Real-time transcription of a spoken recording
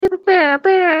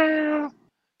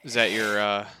Is that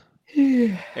your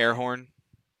air horn?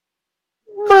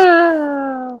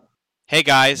 Hey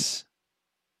guys.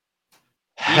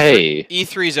 Hey.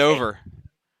 E3's over.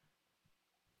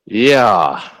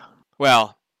 Yeah.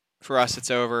 Well, for us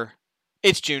it's over.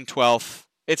 It's June 12th.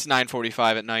 It's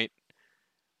 9:45 at night.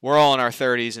 We're all in our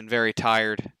 30s and very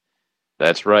tired.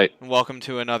 That's right. And welcome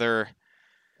to another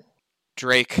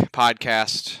Drake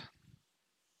podcast.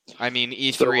 I mean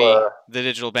E3, So, the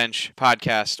Digital Bench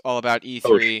podcast, all about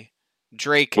E3.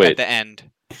 Drake wait. at the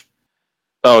end.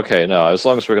 Okay, no, as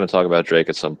long as we're going to talk about Drake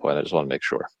at some point, I just want to make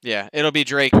sure. Yeah, it'll be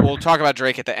Drake. We'll talk about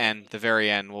Drake at the end, the very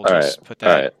end. We'll just put that.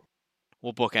 All right.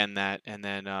 We'll bookend that, and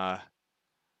then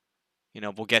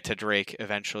we'll get to Drake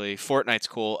eventually. Fortnite's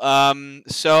cool.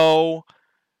 So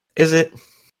is it?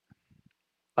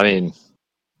 I mean,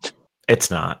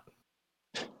 it's not.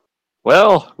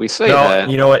 Well, we say that.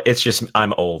 You know what? It's just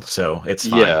I'm old, so it's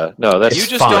fine. Yeah, no, that's you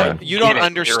just fine. don't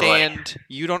understand.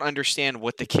 You don't understand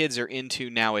what the kids are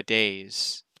into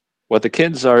nowadays. What the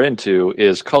kids are into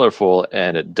is colorful,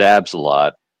 and it dabs a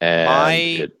lot. And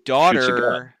my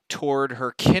daughter toured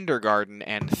her kindergarten,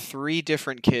 and 3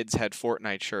 different kids had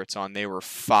Fortnite shirts on. They were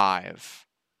 5.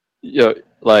 Yeah,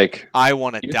 like I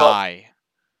want to die.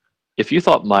 If you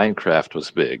thought Minecraft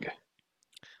was big,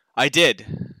 I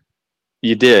did.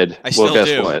 You did. I still guess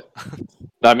do. What?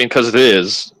 I mean, because it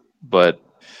is, but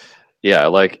yeah,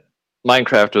 like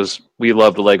Minecraft was. We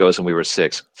loved Legos and we were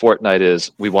 6. Fortnite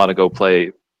is. We want to go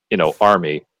play,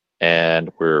 Army,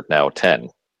 and we're now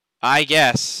 10. I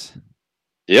guess.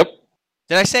 Yep.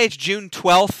 Did I say it's June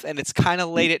 12th and it's kind of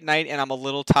late at night and I'm a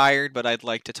little tired, but I'd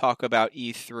like to talk about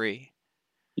E3?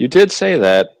 You did say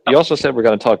that. You also said we're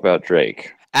going to talk about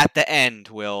Drake. At the end,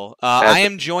 Will. I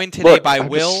am joined today by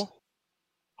Will.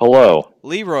 Hello.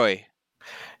 Leroy.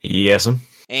 Yes.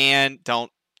 And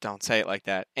don't say it like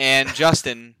that. And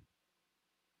Justin.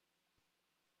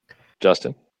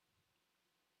 Justin.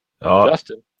 Hello.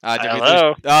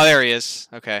 Oh, there he is.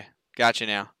 Okay. Gotcha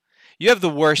now. You have the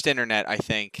worst internet, I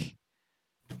think.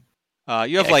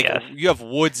 You have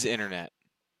Woods internet.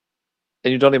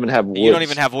 And you don't even have Woods. You don't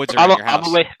even have Woods around your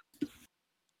house.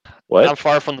 What? I'm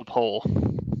far from the pole.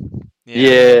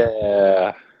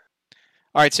 Yeah.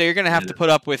 All right, so you're going to have to put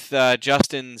up with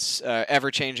Justin's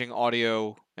ever-changing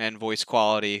audio and voice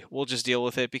quality. We'll just deal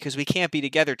with it because we can't be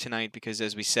together tonight because,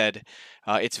 as we said,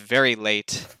 it's very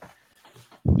late.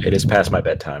 It is past my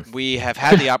bedtime. We have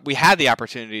had the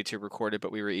opportunity to record it,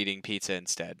 but we were eating pizza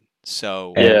instead.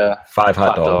 So 5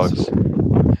 hot dogs.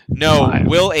 No, 5.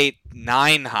 Will ate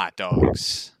 9 hot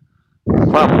dogs.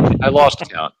 Probably. I lost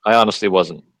count. I honestly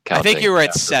wasn't counting. I think you were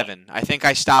at 7. I think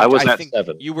I stopped. I was at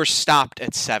 7. You were stopped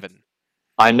at 7.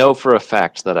 I know for a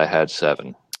fact that I had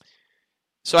 7.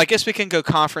 So I guess we can go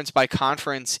conference by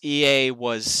conference. EA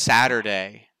was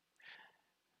Saturday,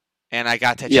 and I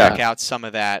got to check out some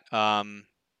of that.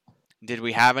 Did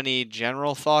we have any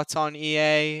general thoughts on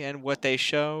EA and what they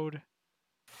showed?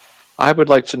 I would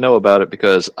like to know about it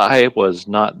because I was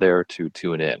not there to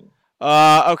tune in.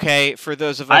 Okay, for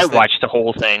those of us I watched the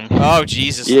whole thing. Oh,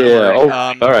 Jesus.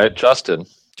 Yeah, all right, Justin.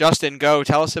 Justin, go.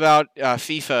 Tell us about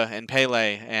FIFA and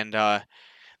Pele, and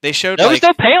they showed There was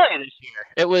no Pele this year.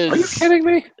 It was. Are you kidding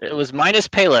me? It was minus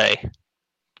Pele. It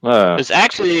was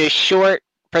actually a short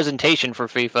presentation for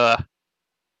FIFA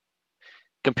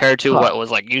compared to what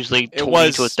was like usually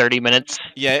 20 to 30 minutes.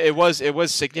 Yeah, it was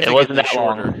significantly It wasn't that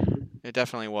shorter. long. It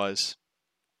definitely was.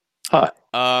 Huh.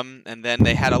 And then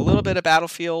they had a little bit of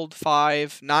Battlefield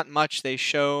 5. Not much. They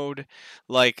showed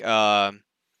like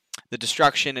the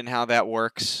destruction and how that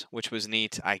works, which was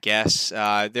neat, I guess.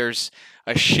 There's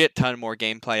a shit ton more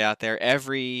gameplay out there.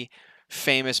 Every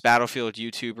famous Battlefield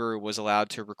YouTuber was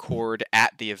allowed to record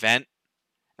at the event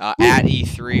at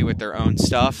E3 with their own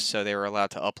stuff, so they were allowed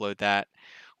to upload that,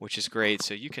 which is great.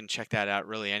 So you can check that out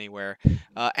really anywhere.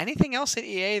 Anything else at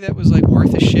EA that was like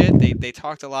worth a shit? They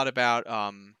talked a lot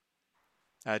about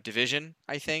Division,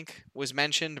 I think, was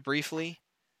mentioned briefly.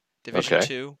 Division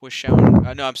 2 was shown.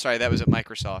 No, I'm sorry, that was at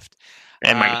Microsoft.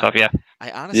 And Microsoft, yeah.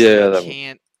 I honestly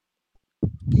can't.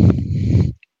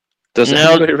 Does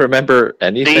anybody remember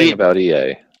anything about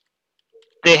EA?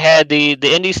 They had the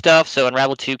indie stuff, so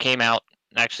Unravel 2 came out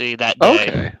actually that day.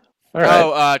 Okay. All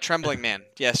right. Oh, Trembling Man.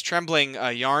 Yes, Trembling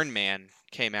Yarn Man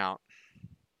came out.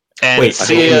 And wait, is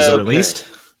it released?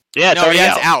 Yeah,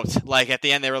 it's out. Like at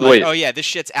the end, they were like, "Oh yeah, this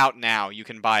shit's out now. You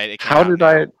can buy it." How did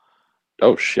I?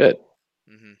 Oh shit!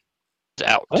 Mm-hmm. It's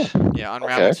out. Oh, yeah,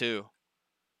 Unravel 2.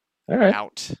 All right.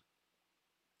 Out.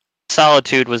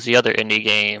 Solitude was the other indie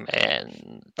game,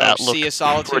 and that looked Sea of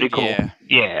Solitude, pretty cool.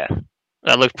 Yeah,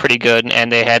 that looked pretty good.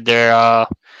 And they had their, I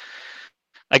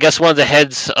guess one of the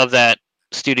heads of that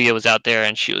studio was out there,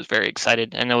 and she was very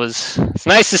excited. And it's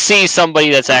nice to see somebody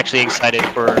that's actually excited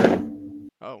for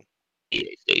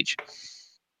EA stage.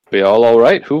 We all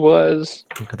right? Who was?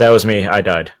 That was me. I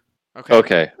died.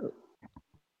 Okay.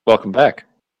 Welcome back.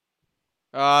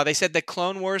 They said that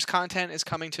Clone Wars content is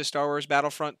coming to Star Wars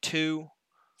Battlefront 2,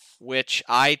 which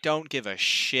I don't give a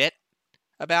shit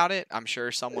about it. I'm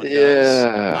sure someone does.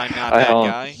 I'm not that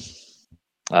guy.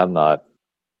 I'm not.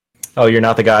 Oh, you're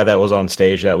not the guy that was on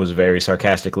stage that was very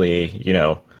sarcastically,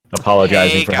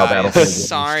 apologizing for how Battlefield was.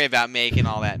 Sorry about making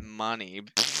all that money.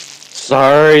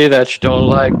 Sorry that you don't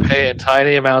like paying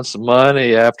tiny amounts of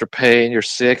money after paying your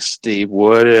 60,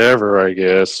 whatever, I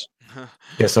guess.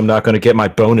 Guess I'm not going to get my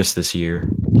bonus this year.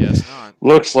 Guess not.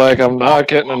 Looks like I'm not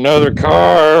getting another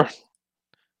car.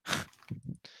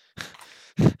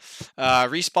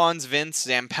 Respawn's Vince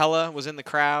Zampella was in the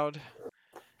crowd.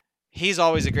 He's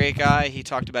always a great guy. He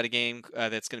talked about a game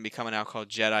that's going to be coming out called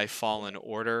Jedi Fallen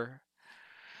Order.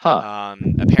 Huh.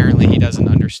 Apparently he doesn't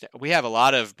understand. We have a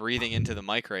lot of breathing into the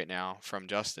mic right now from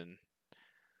Justin.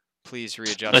 Please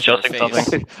readjust your face.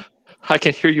 Something. I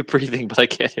can hear you breathing, but I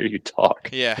can't hear you talk.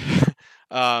 Yeah.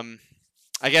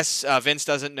 I guess Vince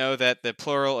doesn't know that the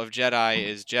plural of Jedi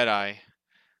is Jedi.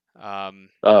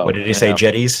 What did he say,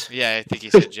 Jedis? Yeah, I think he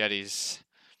said Jedis.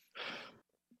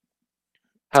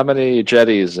 How many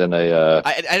Jedis in a...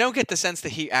 I don't get the sense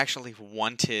that he actually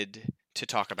wanted to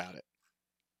talk about it.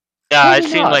 Yeah, it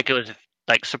seemed like it was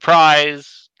like,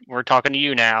 surprise, we're talking to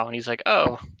you now. And he's like,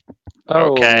 oh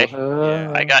okay.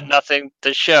 Yeah. I got nothing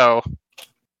to show.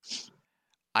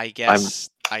 I guess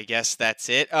that's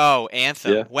it. Oh,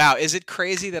 Anthem. Yeah. Wow, is it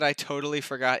crazy that I totally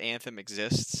forgot Anthem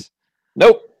exists?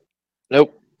 Nope.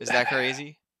 Is that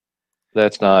crazy?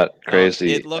 That's not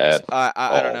crazy. It looked.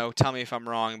 I don't know. Tell me if I'm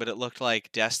wrong, but it looked like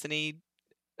Destiny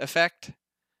effect.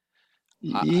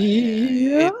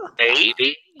 Yeah.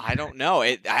 Maybe. I don't know.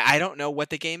 I don't know what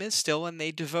the game is still, and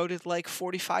they devoted like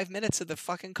 45 minutes of the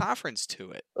fucking conference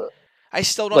to it. I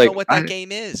still don't know what that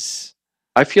game is.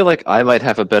 I feel like I might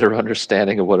have a better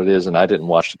understanding of what it is, and I didn't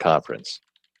watch the conference.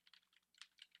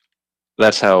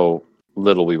 That's how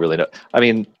little we really know. I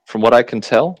mean, from what I can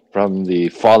tell, from the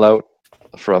fallout,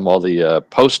 from all the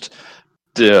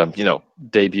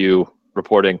debut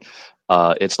reporting,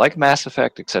 it's like Mass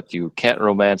Effect, except you can't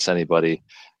romance anybody,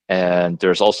 and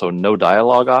there's also no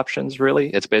dialogue options. Really,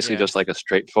 it's basically just like a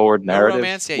straightforward narrative. No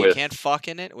romance. Yeah, you can't fuck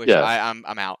in it. Which I'm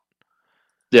out.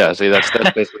 Yeah, see, that's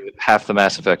basically half the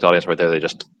Mass Effect audience right there.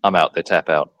 I'm out. They tap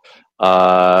out.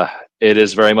 It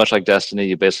is very much like Destiny.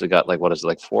 You basically got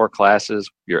 4 classes,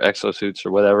 your exosuits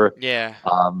or whatever. Yeah.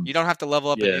 You don't have to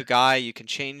level up a new guy. You can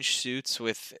change suits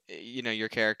with your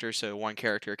character, so one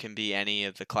character can be any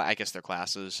of the I guess their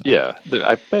classes. Yeah,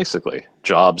 basically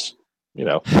jobs.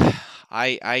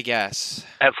 I guess.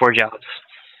 I have 4 jobs.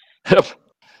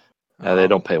 They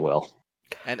don't pay well.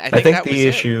 And I think the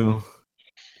issue.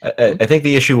 I think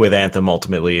the issue with Anthem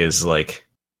ultimately is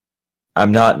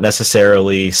I'm not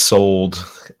necessarily sold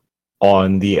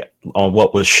on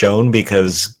what was shown,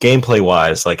 because gameplay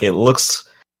wise, it looks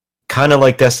kind of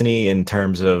like Destiny in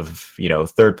terms of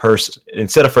third person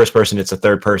instead of first person. It's a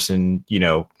third person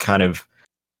kind of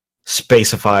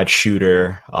spacified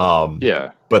shooter.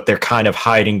 But they're kind of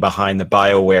hiding behind the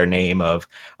BioWare name of,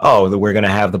 we're going to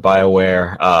have the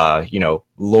BioWare,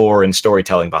 lore and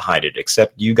storytelling behind it.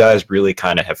 Except you guys really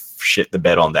kind of have shit the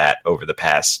bed on that over the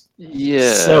past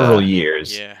several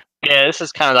years. Yeah, this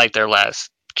is kind of like their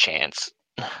last chance.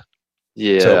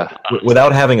 Yeah. So,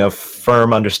 without having a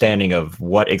firm understanding of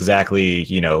what exactly,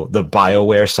 the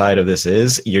BioWare side of this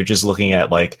is, you're just looking at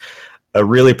a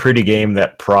really pretty game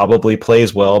that probably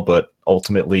plays well, but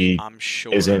ultimately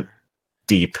isn't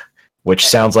deep, which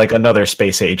sounds like another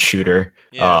space age shooter.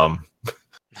 Yeah.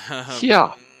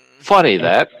 Yeah. Funny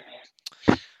that.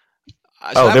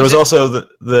 There was also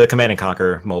the Command &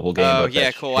 Conquer mobile game. Oh,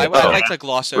 yeah, cool. I like to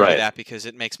gloss over that because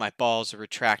it makes my balls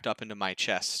retract up into my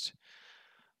chest.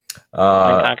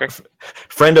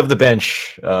 Friend of the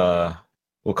bench,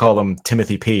 we'll call him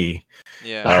Timothy P.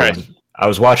 Yeah. I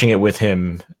was watching it with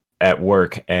him at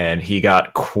work, and he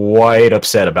got quite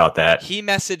upset about that. He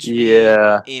messaged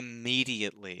me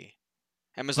immediately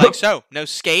and was like, "So, no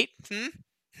skate?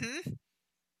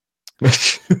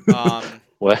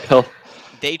 Well,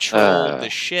 they trolled the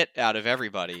shit out of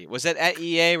everybody. Was it at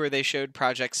EA where they showed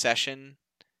Project Session?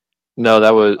 No,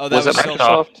 that was. Was that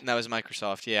Microsoft? That was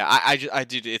Microsoft. Yeah, I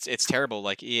dude, it's terrible.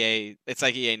 Like EA, it's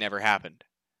like EA never happened.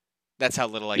 That's how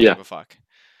little I give a fuck.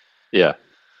 Yeah.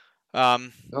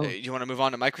 You want to move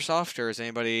on to Microsoft, or does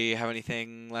anybody have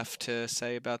anything left to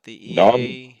say about the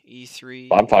EA E3?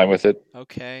 I'm fine with it.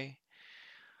 Okay.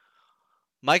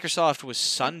 Microsoft was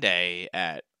Sunday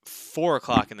at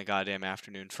 4:00 in the goddamn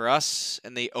afternoon for us,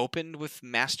 and they opened with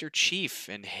Master Chief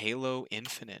and Halo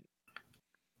Infinite.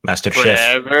 Master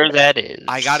Chef. Whatever that is.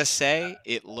 I gotta say,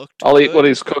 it looked I'll good. eat what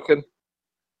he's cooking.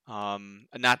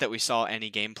 Not that we saw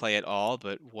any gameplay at all,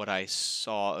 but what I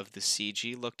saw of the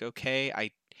CG looked okay.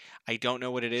 I don't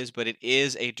know what it is, but it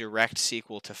is a direct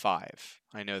sequel to 5.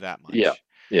 I know that much.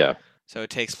 Yeah. So it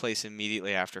takes place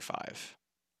immediately after 5.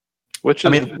 Which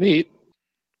is neat.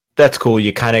 That's cool.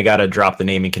 You kind of got to drop the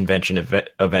naming convention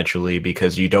eventually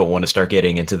because you don't want to start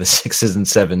getting into the 6s and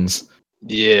 7s.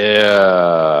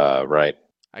 Yeah, right.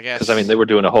 I guess. Because, I mean, they were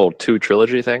doing a whole 2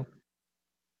 trilogy thing.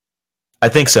 I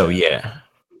think so, yeah.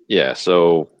 Yeah,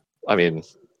 so, I mean...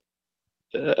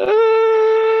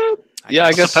 I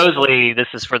guess... Supposedly, this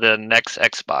is for the next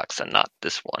Xbox and not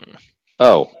this one.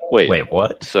 Oh, wait. Wait,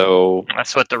 what? So...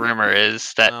 That's what the rumor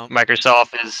is, that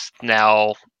Microsoft is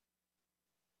now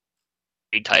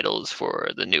titles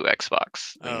for the new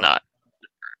Xbox, not the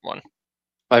current one.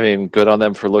 I mean, good on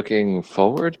them for looking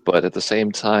forward, but at the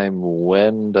same time,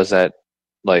 when does that,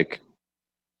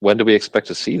 when do we expect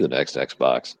to see the next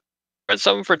Xbox? It's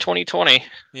something for 2020.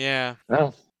 Yeah.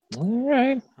 Oh, all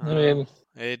right. I mean,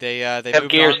 they have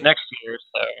Gears next year,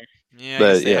 so yeah, I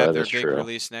guess they have their big true.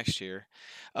 release next year.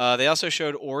 They also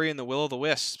showed Ori and the Will of the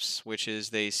Wisps, which is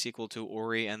the sequel to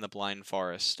Ori and the Blind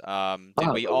Forest.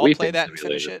 Did we all play that and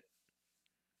finish it?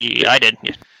 Yeah, I did.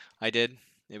 Yeah. I did.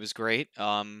 It was great.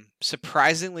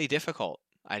 Surprisingly difficult.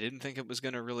 I didn't think it was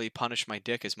going to really punish my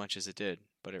dick as much as it did,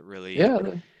 but it really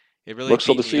looks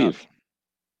so beat me up. deceived.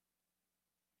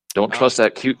 Don't trust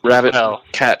that cute rabbit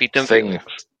cat thing.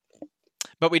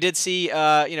 But we did see,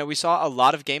 we saw a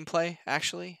lot of gameplay,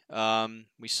 actually.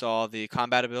 We saw the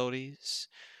combat abilities.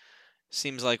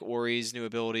 Seems like Ori's new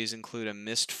abilities include a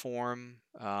mist form.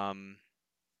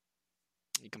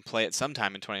 You can play it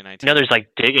sometime in 2019. You know, there's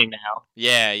digging now.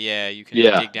 Yeah, you can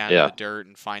dig down in the dirt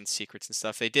and find secrets and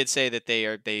stuff. They did say that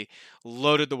they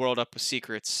loaded the world up with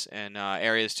secrets and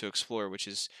areas to explore, which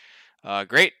is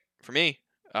great for me.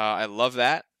 I love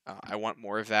that. I want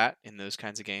more of that in those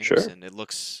kinds of games. Sure. And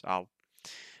I'll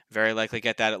very likely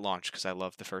get that at launch because I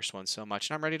love the first one so much,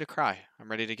 and I'm ready to cry. I'm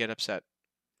ready to get upset.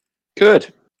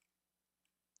 Good.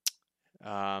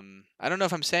 I don't know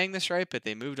if I'm saying this right, but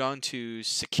they moved on to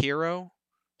Sekiro.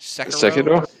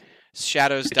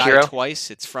 Shadows Die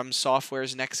Twice. It's From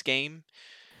Software's next game.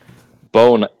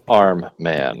 Bone Arm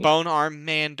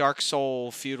Man. Dark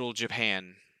Soul, Feudal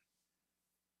Japan.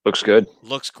 Looks good.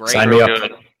 Looks great. Sign me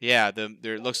up. Yeah,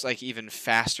 it looks like even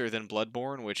faster than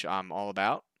Bloodborne, which I'm all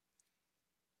about.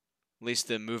 At least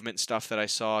the movement stuff that I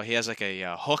saw. He has like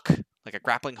a hook, like a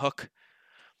grappling hook.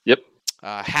 Yep.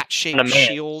 Hat-shaped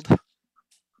shield.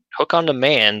 Hook on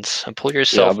demands and pull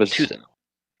yourself to them.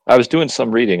 I was doing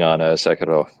some reading on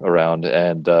Sekiro around,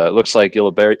 and it looks like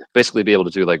you'll basically be able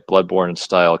to do like Bloodborne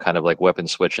style kind of like weapon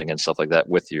switching and stuff like that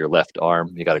with your left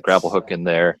arm. You got a grapple hook in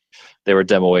there. They were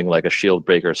demoing like a shield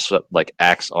breaker, like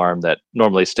axe arm that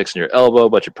normally sticks in your elbow,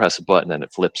 but you press a button and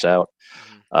it flips out.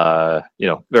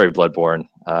 Very Bloodborne.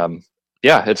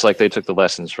 It's like they took the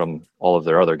lessons from all of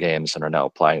their other games and are now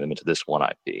applying them into this one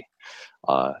IP.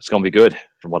 It's going to be good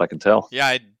from what I can tell. Yeah,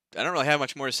 I don't really have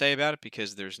much more to say about it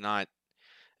because there's not...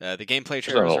 the gameplay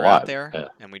trailers are out there,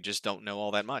 and we just don't know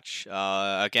all that much.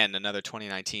 Again, another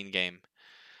 2019 game.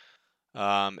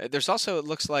 There's also, it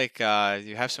looks like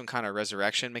you have some kind of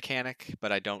resurrection mechanic,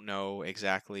 but I don't know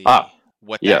exactly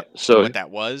what that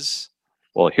was.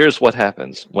 Well, here's what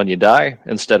happens. When you die,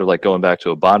 instead of like going back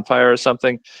to a bonfire or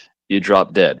something, you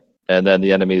drop dead. And then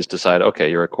the enemies decide, okay,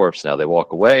 you're a corpse now. They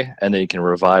walk away, and then you can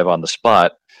revive on the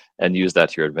spot and use that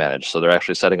to your advantage. So they're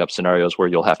actually setting up scenarios where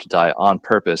you'll have to die on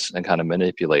purpose and kind of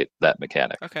manipulate that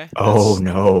mechanic. Okay.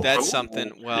 No. That's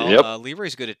something. Well,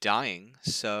 Leroy's good at dying,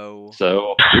 so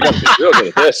we must be real good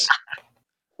at this.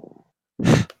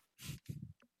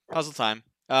 Puzzle time.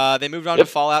 They moved on to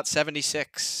Fallout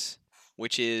 76,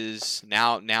 which is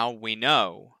now we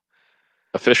know.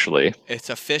 Officially. It's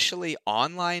officially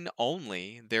online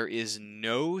only. There is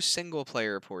no single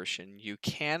player portion. You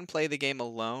can play the game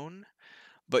alone,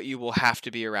 but you will have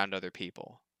to be around other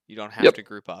people. You don't have to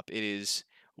group up. It is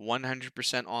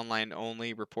 100% online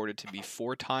only, reported to be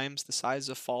 4 times the size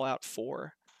of Fallout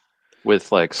 4.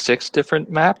 With like 6 different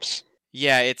maps?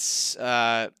 Yeah, it's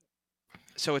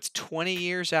so it's 20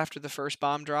 years after the first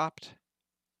bomb dropped.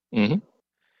 Mm-hmm.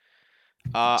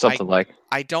 Something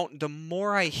the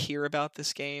more I hear about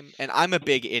this game, and I'm a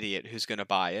big idiot who's going to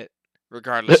buy it,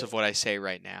 regardless of what I say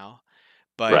right now,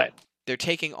 but they're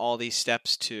taking all these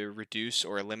steps to reduce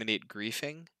or eliminate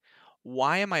griefing.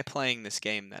 Why am I playing this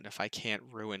game then if I can't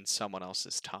ruin someone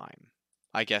else's time?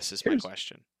 I guess is my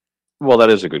question. Well, that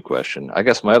is a good question. I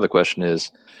guess my other question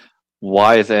is,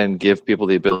 why then give people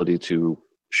the ability to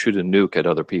shoot a nuke at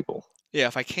other people? Yeah,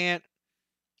 if I can't,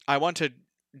 I want to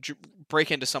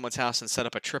break into someone's house and set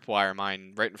up a tripwire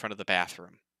mine right in front of the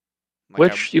bathroom.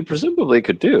 Which you presumably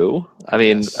could do. I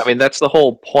mean, that's the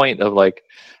whole point of like,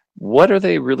 what are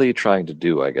they really trying to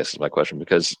do? I guess is my question,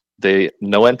 because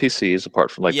no NPCs apart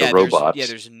from like the robots.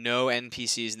 There's no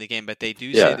NPCs in the game, but they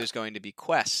do say there's going to be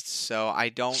quests. So I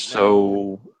don't know.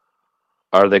 So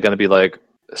are they going to be like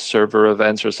server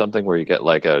events or something where you get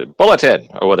like a bulletin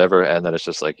or whatever, and then it's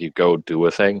just like you go do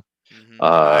a thing?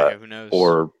 Who knows?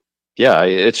 Or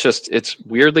it's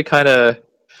weirdly kind of.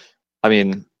 I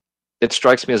mean, it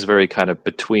strikes me as a very kind of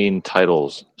between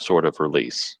titles sort of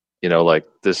release. Like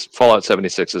this Fallout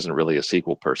 76 isn't really a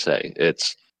sequel per se.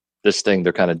 It's this thing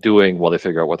they're kind of doing while they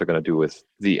figure out what they're going to do with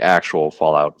the actual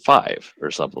Fallout 5 or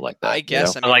something like that. I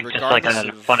guess. I mean, just like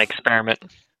a fun experiment.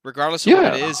 Regardless of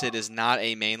what it is not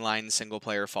a mainline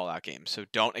single-player Fallout game. So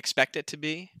don't expect it to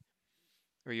be,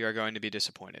 or you are going to be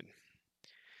disappointed.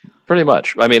 Pretty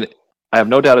much. I mean, I have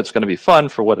no doubt it's going to be fun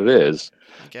for what it is.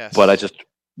 I guess. But I just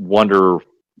wonder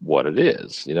what it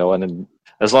is, and then,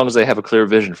 as long as they have a clear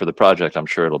vision for the project, I'm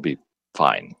sure it'll be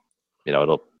fine.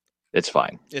 It's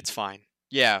fine. It's fine.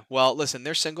 Yeah. Well, listen,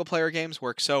 their single-player games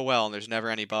work so well, and there's never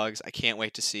any bugs. I can't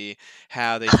wait to see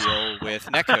how they deal with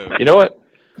netcode. You know what?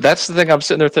 That's the thing I'm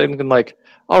sitting there thinking, like,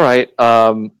 all right,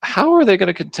 how are they going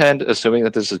to contend, assuming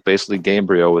that this is basically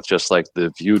Gamebryo with just like the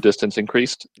view distance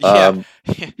increased? What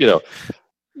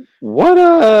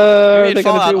are they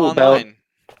going to do about?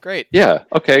 Great. Yeah.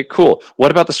 Okay. Cool. What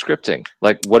about the scripting?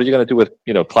 Like, what are you going to do with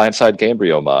client-side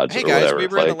Gamebryo mods? Hey guys, we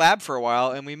were in the lab for a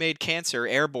while and we made cancer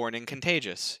airborne and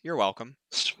contagious. You're welcome.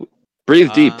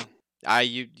 Breathe deep.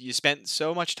 You spent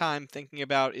so much time thinking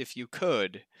about if you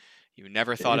could, you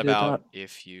never thought about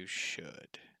if you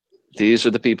should. These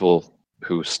are the people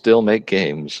who still make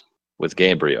games with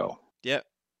Gamebryo. Yep.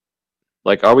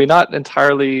 Like, are we not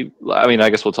entirely? I mean, I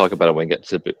guess we'll talk about it when we get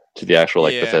to the actual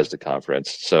Bethesda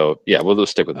conference. So yeah, we'll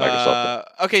just stick with Microsoft.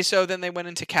 Okay, so then they went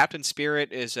into Captain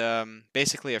Spirit, is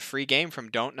basically a free game from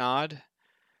Don't Nod.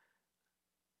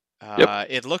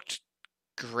 It looked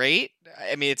great.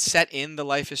 I mean, it's set in the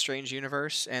Life is Strange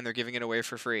universe, and they're giving it away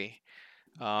for free.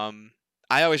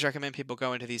 I always recommend people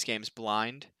go into these games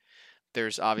blind.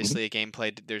 There's obviously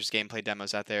there's gameplay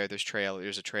demos out there. There's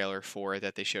a trailer for it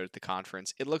that they showed at the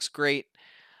conference. It looks great.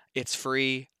 It's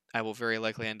free. I will very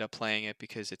likely end up playing it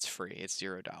because it's free. It's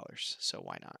 $0. So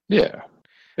why not? Yeah,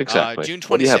 exactly. June 26th.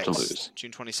 What do you have to lose?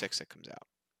 June 26th it comes out,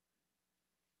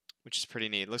 which is pretty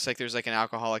neat. Looks like there's like an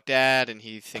alcoholic dad, and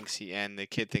and the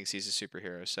kid thinks he's a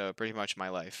superhero. So pretty much my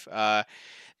life.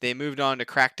 They moved on to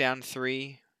Crackdown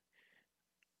 3.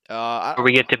 Where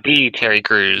we get to be Terry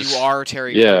Crews. You are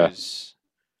Terry Crews.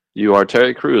 You are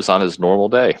Terry Crews on his normal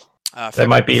day. That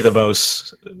might be the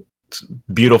most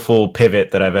beautiful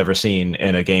pivot that I've ever seen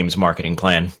in a game's marketing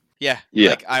plan. Yeah.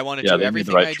 Like, I want to do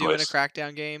everything I do in a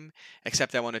Crackdown game,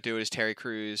 except I want to do it as Terry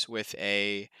Crews with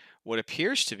what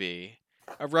appears to be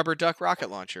a rubber duck rocket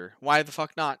launcher. Why the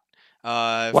fuck not?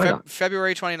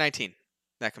 February 2019,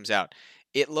 that comes out.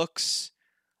 It looks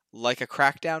like a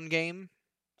Crackdown game.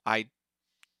 I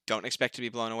don't expect to be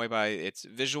blown away by its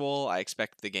visual. I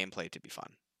expect the gameplay to be fun.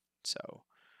 So,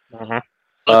 looks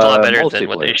a lot better than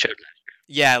what they showed.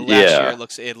 Yeah, last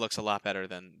year it looks a lot better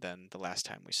than the last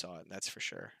time we saw it. That's for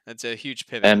sure. That's a huge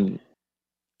pivot. And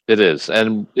it is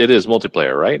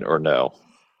multiplayer, right? Or no?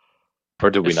 Or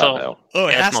do we not know? Oh,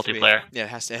 it has multiplayer. Yeah, it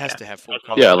has to have full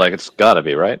color. Yeah, like it's got to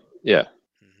be, right? Yeah.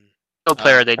 Single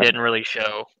player they didn't really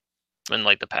show in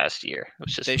like the past year. It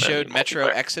was just they showed Metro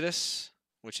Exodus,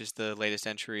 which is the latest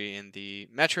entry in the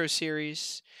Metro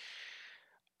series.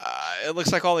 It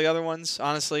looks like all the other ones,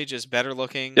 honestly, just better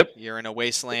looking. Yep. You're in a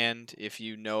wasteland. If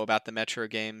you know about the Metro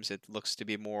games, it looks to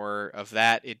be more of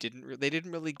that. They didn't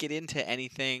really get into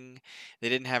anything. They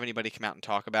didn't have anybody come out and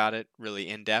talk about it really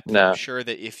in depth. No.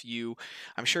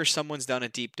 I'm sure someone's done a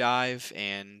deep dive,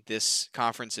 and this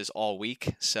conference is all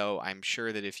week, so I'm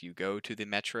sure that if you go to the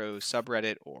Metro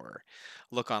subreddit or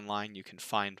look online, you can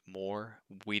find more.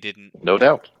 No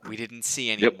doubt. We didn't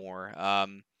see any more.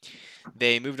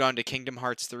 They moved on to Kingdom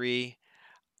Hearts 3.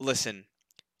 Listen,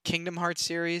 Kingdom Hearts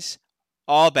series,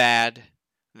 all bad.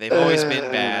 They've always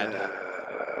been bad.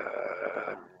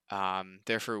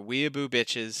 They're for weeaboo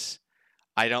bitches.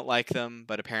 I don't like them,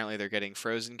 but apparently they're getting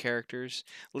Frozen characters.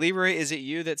 Leroy, is it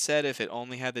you that said if it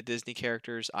only had the Disney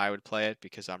characters, I would play it?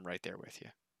 Because I'm right there with you.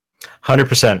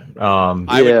 100%.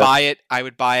 I would buy it. I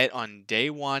would buy it on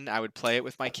day one. I would play it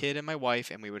with my kid and my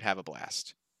wife, and we would have a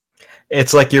blast.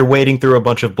 It's like you're wading through a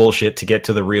bunch of bullshit to get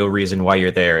to the real reason why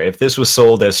you're there. If this was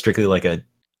sold as strictly like a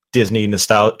Disney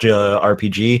nostalgia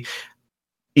RPG,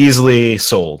 easily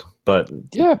sold. But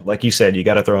yeah, like you said, you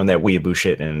got to throw in that weeaboo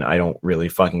shit, and I don't really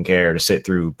fucking care to sit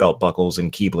through belt buckles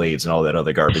and keyblades and all that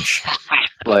other garbage.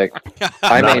 Like,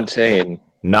 I maintain...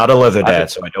 Not a leather dad,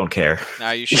 so I don't care.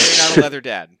 Now, you sure you're not a leather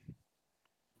dad?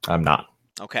 I'm not.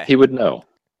 Okay. He would know.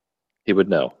 He would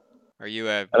know. Are you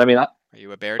a... And I mean, are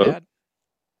you a bear dad?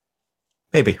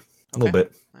 Maybe. A little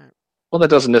bit. Right. Well, that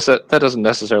doesn't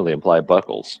necessarily imply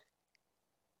buckles.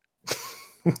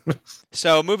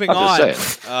 So, moving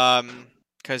on,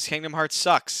 because Kingdom Hearts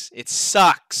sucks. It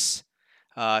sucks.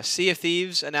 Sea of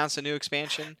Thieves announced a new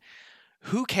expansion.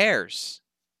 Who cares?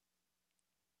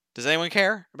 Does anyone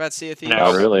care about Sea of Thieves?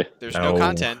 No, really. There's no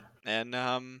content, and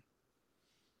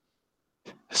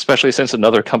especially since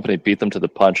another company beat them to the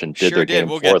punch and did their game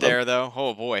We'll for them. get there, though.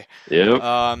 Oh boy.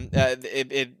 Yep.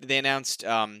 They announced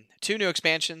 2 new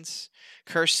expansions: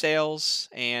 Cursed Sails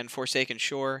and Forsaken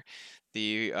Shore.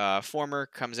 The former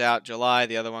comes out July.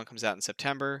 The other one comes out in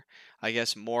September. I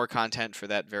guess more content for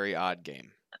that very odd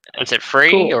game. Is it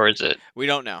free or is it? We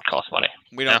don't know. Cost money.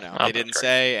 We don't know. They didn't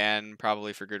say, and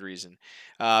probably for good reason.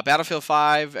 Battlefield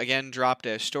 5 again dropped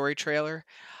a story trailer.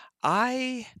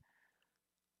 I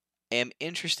am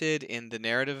interested in the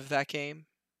narrative of that game.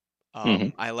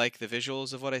 I like the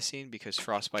visuals of what I've seen because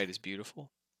Frostbite is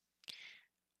beautiful.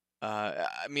 I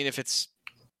mean, if it's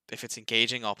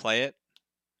engaging, I'll play it,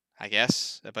 I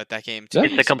guess. But that game to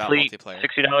me is a complete multiplayer.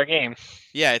 $60 game.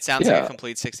 Yeah, it sounds like a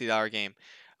complete $60 game.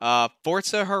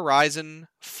 Forza Horizon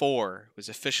 4 was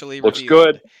officially revealed. Looks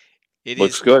good.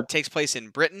 Looks good. Takes place in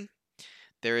Britain.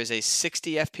 There is a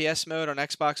 60 FPS mode on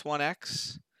Xbox One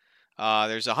X.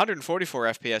 There's a 144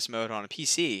 FPS mode on a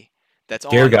PC. That's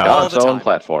on all the time. Own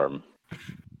platform.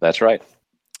 That's right.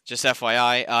 Just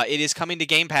FYI, it is coming to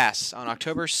Game Pass on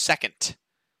October 2nd,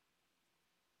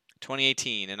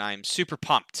 2018, and I'm super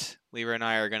pumped. Leroy and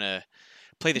I are gonna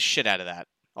play the shit out of that.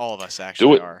 All of us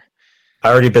actually are. I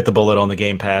already bit the bullet on the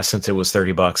Game Pass since it was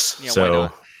 $30. Yeah, so, why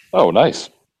not? Oh, nice.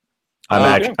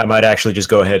 I might actually just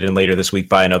go ahead and later this week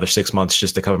buy another 6 months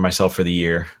just to cover myself for the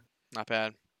year. Not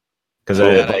bad. Because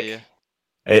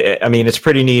I mean, it's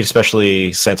pretty neat,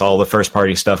 especially since all the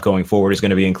first-party stuff going forward is going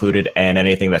to be included, and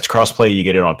anything that's cross-play, you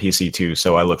get it on PC too.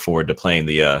 So I look forward to playing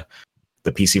the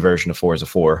PC version of Forza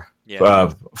 4,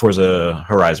 Forza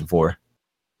Horizon 4.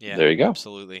 Yeah, there you go.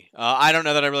 Absolutely. I don't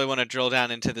know that I really want to drill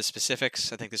down into the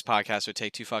specifics. I think this podcast would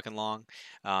take too fucking long.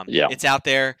 It's out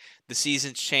there. The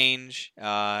seasons change,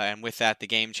 and with that, the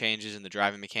game changes and the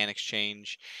driving mechanics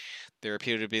change. There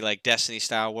appear to be like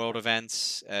Destiny-style world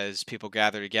events as people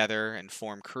gather together and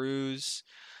form crews.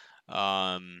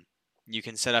 You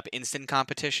can set up instant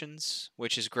competitions,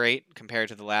 which is great compared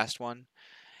to the last one.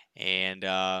 And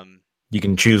you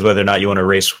can choose whether or not you want to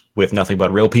race with nothing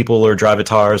but real people or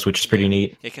drivatars, which is pretty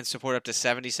neat. It can support up to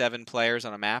 77 players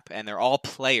on a map, and they're all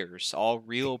players, all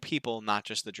real people, not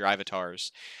just the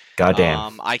drivatars.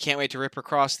 Goddamn. I can't wait to rip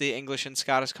across the English and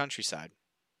Scottish countryside.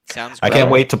 Sounds great. I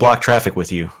can't wait to block traffic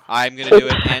with you. I'm going to do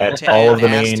it end at to all end, of the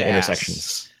ass main to intersections.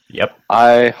 Ass. Yep.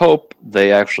 I hope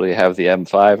they actually have the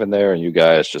M5 in there, and you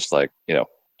guys just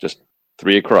just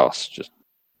 3 across. Just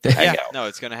hang out. No,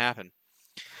 it's going to happen.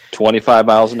 25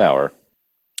 miles an hour.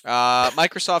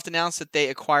 Microsoft announced that they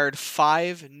acquired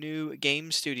 5 new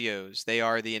game studios. They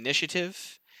are The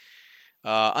Initiative,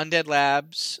 Undead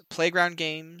Labs, Playground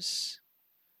Games,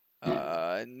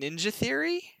 Ninja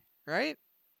Theory, right?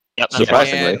 Yep.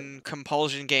 Surprisingly. And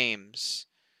Compulsion Games.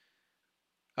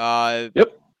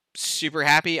 Yep. Super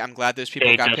happy. I'm glad those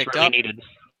people got picked up. Needed.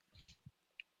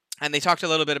 And they talked a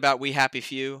little bit about We Happy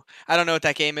Few. I don't know what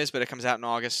that game is, but it comes out in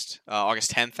August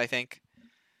 10th, I think.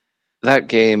 That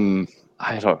game,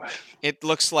 I don't. It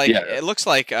looks like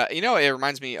it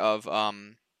reminds me of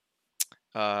what's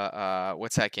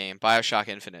that game? BioShock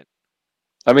Infinite.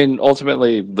 I mean,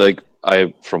 ultimately,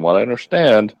 from what I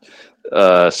understand,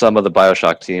 some of the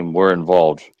BioShock team were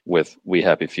involved with We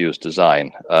Happy Few's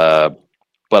design.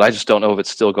 But I just don't know if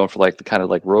it's still going for the kind of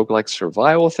roguelike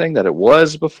survival thing that it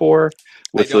was before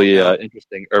with the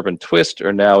interesting urban twist,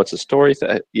 or now it's a story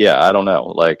thing. Yeah, I don't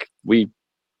know.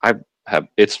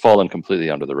 It's fallen completely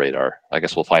under the radar. I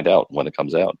guess we'll find out when it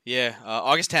comes out. Yeah,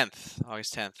 August 10th,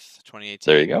 2018.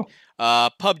 There you go.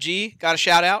 PUBG got a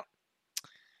shout out.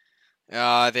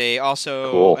 They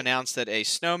also announced that a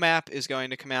snow map is going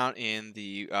to come out in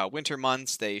the winter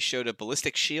months. They showed a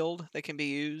ballistic shield that can be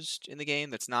used in the game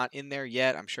that's not in there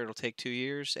yet. I'm sure it'll take 2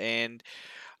 years. And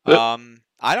I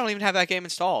don't even have that game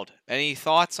installed. Any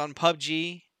thoughts on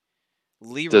PUBG?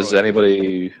 Leroy? Does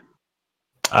anybody...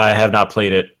 I have not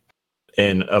played it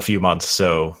in a few months,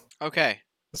 so okay,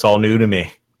 it's all new to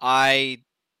me. I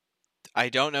I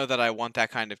don't know that I want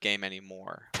that kind of game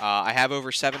anymore. I have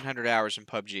over 700 hours in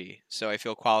PUBG, so I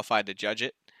feel qualified to judge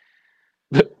it.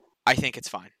 I think it's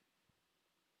fine.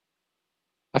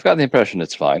 I've got the impression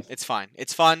it's fine. It's fine.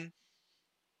 It's fun.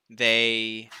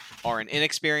 They are an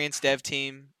inexperienced dev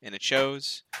team, and it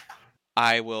shows.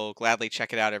 I will gladly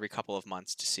check it out every couple of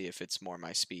months to see if it's more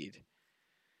my speed.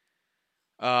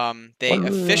 They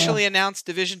officially announced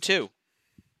Division 2.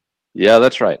 Yeah,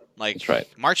 that's right. That's right.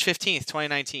 March 15th,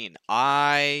 2019.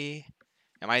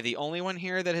 Am I the only one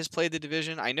here that has played the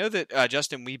Division? I know that,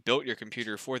 Justin, we built your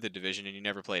computer for the Division, and you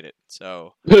never played it.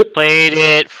 So played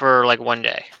it for like one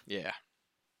day. Yeah.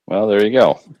 Well, there you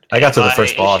go. I got to the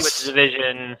first boss. With the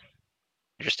Division,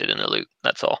 interested in the loot.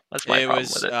 That's all. That's my problem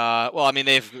with it. Well, I mean,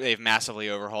 they've massively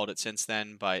overhauled it since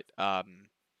then, but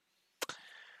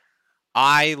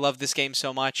I love this game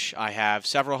so much. I have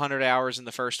several hundred hours in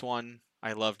the first one.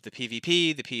 I loved the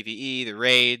PvP, the PvE, the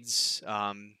raids,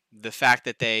 the fact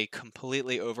that they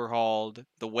completely overhauled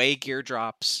the way gear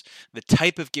drops, the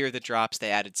type of gear that drops.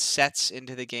 They added sets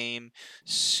into the game,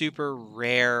 super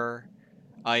rare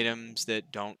items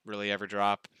that don't really ever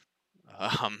drop.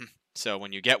 So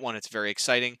when you get one, it's very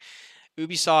exciting.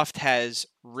 Ubisoft has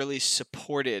really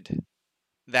supported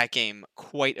that game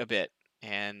quite a bit,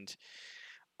 and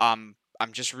I'm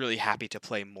just really happy to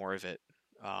play more of it.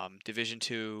 Division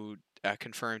 2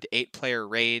 confirmed 8-player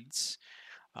raids,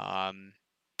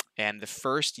 and the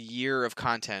first year of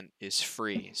content is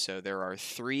free. So there are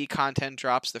 3 content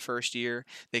drops the first year.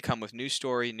 They come with new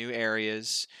story, new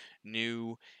areas,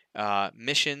 new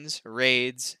missions,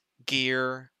 raids,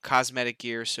 gear, cosmetic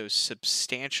gear, so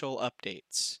substantial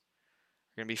updates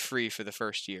are going to be free for the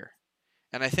first year.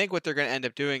 And I think what they're going to end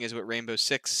up doing is what Rainbow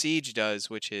Six Siege does,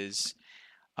 which is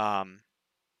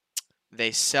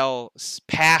they sell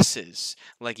passes,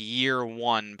 like year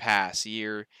 1 pass,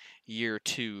 year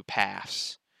 2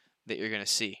 pass that you're going to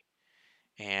see.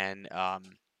 And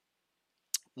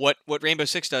what Rainbow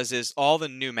Six does is all the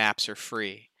new maps are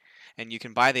free. And you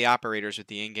can buy the operators with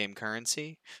the in-game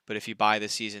currency, but if you buy the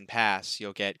season pass,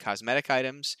 you'll get cosmetic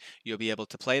items, you'll be able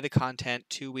to play the content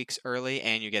 2 weeks early,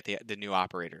 and you get the new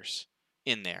operators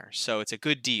in there. So it's a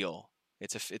good deal.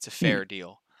 It's a fair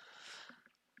deal.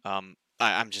 I'm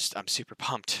super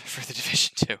pumped for the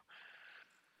Division 2.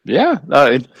 Yeah,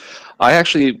 I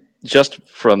actually, just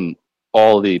from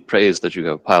all the praise that you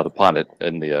have piled upon it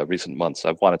in the recent months,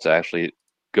 I've wanted to actually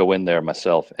go in there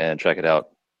myself and check it out.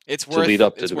 It's worth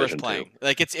playing.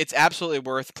 Like it's absolutely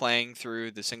worth playing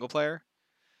through the single player.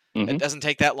 Mm-hmm. It doesn't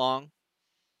take that long.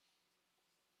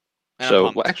 And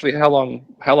so, actually, how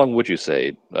long would you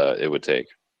say it would take?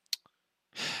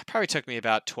 Probably took me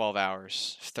about 12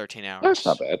 hours, 13 hours. That's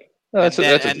not bad.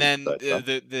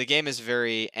 The game is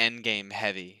very end game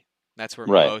heavy. That's where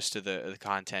most of the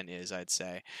content is, I'd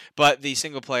say. But the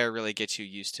single player really gets you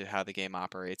used to how the game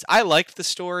operates. I liked the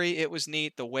story. It was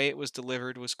neat. The way it was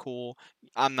delivered was cool.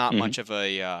 I'm not much of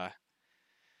a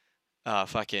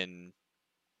fucking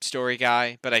story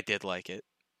guy, but I did like it.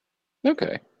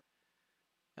 Okay.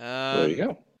 There you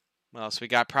go. What else? We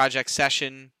got Project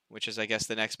Session, which is, I guess,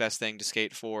 the next best thing to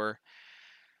Skate 4.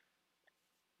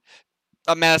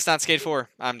 Oh, man, it's not Skate 4.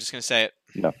 I'm just going to say it.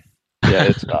 No. Yeah,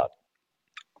 it's not.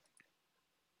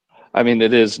 I mean,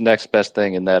 it is next best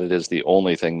thing in that it is the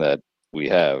only thing that we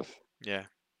have. Yeah,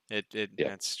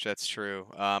 that's true.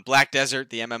 Black Desert,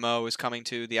 the MMO, is coming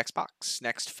to the Xbox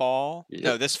next fall. Yep.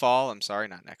 No, this fall. I'm sorry,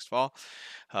 not next fall.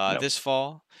 This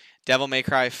fall. Devil May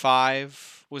Cry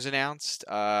 5 was announced.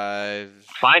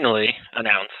 Finally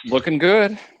announced. Looking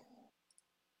good.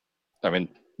 I mean,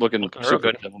 looking super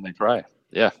good. Devil May Cry.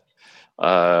 Yeah.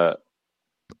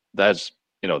 That's,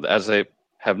 as they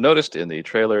have noticed in the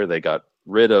trailer, they got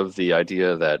rid of the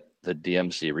idea that the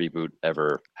DMC reboot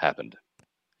ever happened.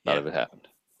 None of it happened.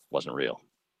 Wasn't real.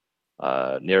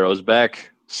 Nero's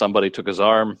back. Somebody took his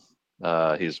arm.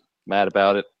 He's mad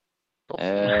about it.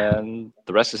 And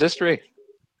the rest is history.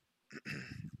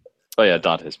 Oh, yeah,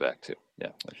 Dante's back, too.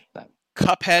 Yeah.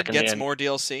 Cuphead gets more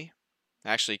DLC.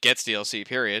 Actually, gets DLC,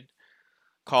 period.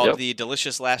 Called The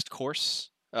Delicious Last Course.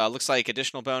 Looks like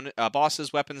additional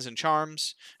bosses, weapons, and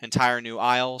charms. Entire new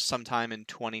aisle sometime in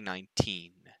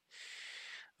 2019.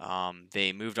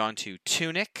 They moved on to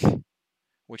Tunic,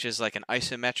 which is like an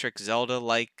isometric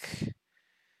Zelda-like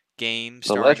game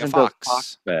starring a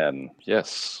fox. Man,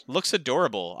 yes. Looks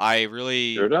adorable. I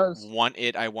really want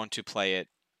it. I want to play it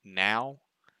now.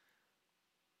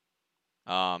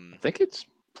 I think it's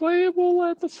playable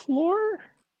at the floor.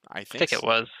 I think it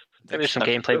was. There's some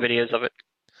gameplay videos of it.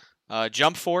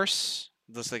 Jump Force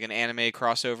looks like an anime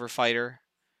crossover fighter.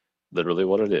 Literally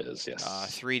what it is, yes.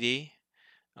 3D.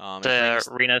 The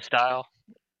arena style.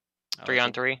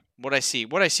 3-on-3. What I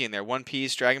see in there? One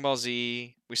Piece, Dragon Ball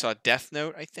Z. We saw Death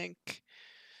Note, I think.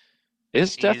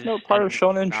 Is Death Note part of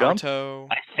Shonen Jump? Naruto.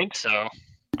 I think so.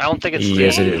 I don't think it's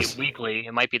Yes, it is. weekly.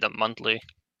 It might be the monthly.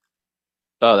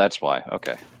 Oh, that's why.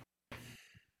 Okay.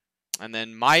 And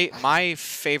then my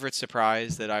favorite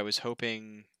surprise that I was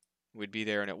hoping would be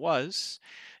there, and it was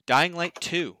Dying Light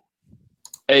 2.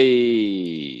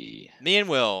 Hey. Me and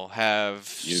Will have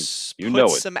put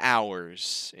some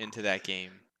hours into that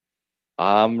game.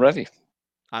 I'm ready.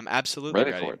 I'm absolutely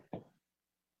ready for it.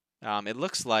 It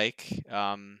looks like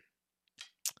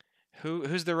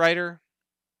who's the writer?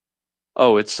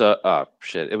 Oh, it's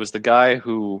shit. It was the guy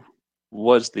who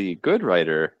was the good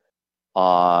writer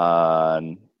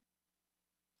on.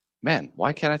 Man,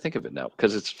 why can't I think of it now?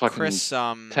 Because it's fucking Chris,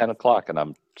 10 o'clock and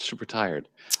I'm super tired.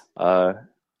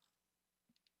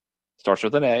 Starts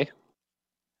with an A.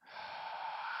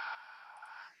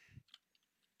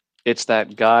 It's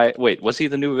that guy. Wait, was he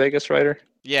the New Vegas writer?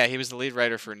 Yeah, he was the lead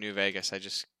writer for New Vegas.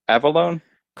 Avallone?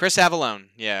 Chris Avallone.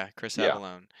 Yeah, Chris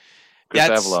Avallone. Chris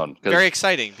Avallone. Very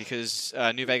exciting because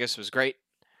New Vegas was great.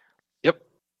 Yep.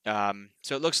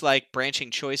 So it looks like branching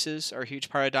choices are a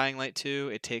huge part of Dying Light 2.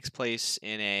 It takes place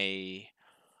in a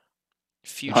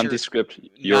future nondescript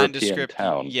European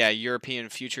town. Yeah, European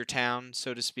future town,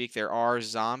 so to speak. There are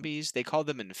zombies. They call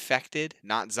them infected,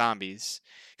 not zombies,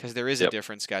 because there is a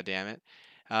difference. Goddammit.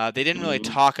 They didn't really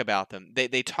talk about them.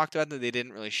 They talked about them. They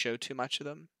didn't really show too much of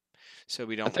them, so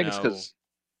we don't know. I think it's because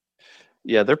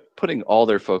they're putting all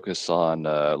their focus on,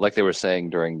 like they were saying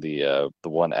during the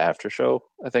one after show.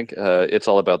 I think it's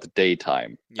all about the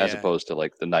daytime as opposed to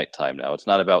like the nighttime. Now it's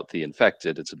not about the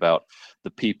infected. It's about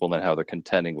the people and how they're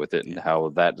contending with it and how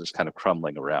that is kind of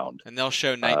crumbling around. And they'll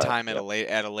show nighttime at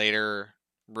a later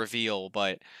reveal,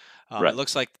 but it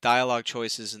looks like the dialogue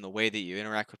choices and the way that you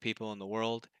interact with people in the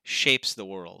world shapes the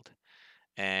world.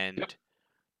 And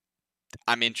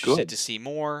I'm interested to see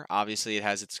more. Obviously, it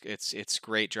has its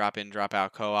great drop-in,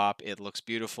 drop-out co-op. It looks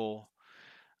beautiful.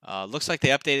 Looks like they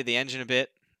updated the engine a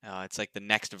bit. It's like the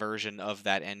next version of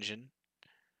that engine.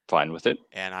 Fine with it.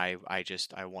 And I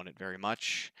want it very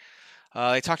much.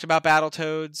 They talked about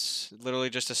Battletoads, literally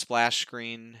just a splash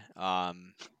screen.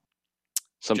 Some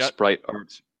sprite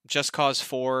art. Just Cause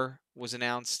 4 was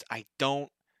announced. I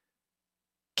don't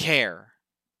care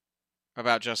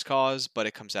about Just Cause, but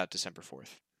it comes out December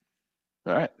 4th.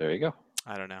 All right, there you go.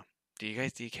 I don't know. Do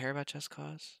you care about Just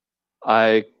Cause?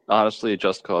 I honestly,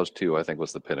 Just Cause 2, I think,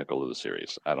 was the pinnacle of the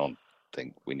series. I don't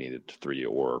think we needed 3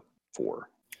 or 4.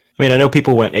 I mean, I know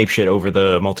people went apeshit over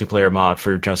the multiplayer mod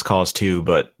for Just Cause 2,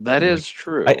 but that is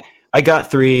true. I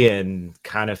got 3 and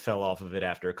kind of fell off of it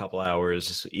after a couple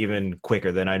hours, even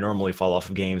quicker than I normally fall off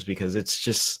of games, because it's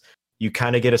just, you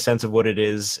kind of get a sense of what it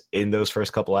is in those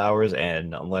first couple hours,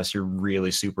 and unless you're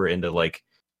really super into like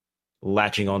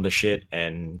latching onto shit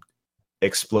and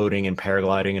exploding and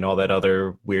paragliding and all that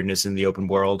other weirdness in the open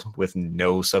world with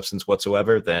no substance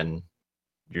whatsoever, then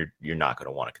you're not going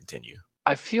to want to continue.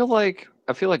 I feel like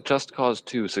Just Cause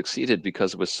 2 succeeded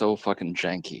because it was so fucking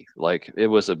janky. Like, it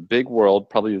was a big world,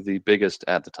 probably the biggest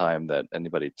at the time that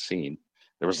anybody'd seen.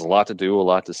 There was a lot to do, a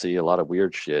lot to see, a lot of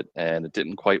weird shit, and it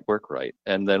didn't quite work right.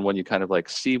 And then when you kind of like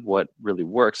see what really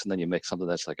works, and then you make something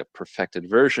that's like a perfected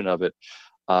version of it,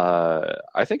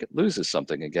 I think it loses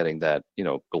something in getting that,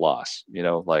 gloss.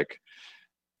 Like,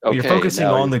 okay, you're focusing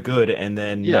on the good and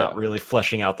then not really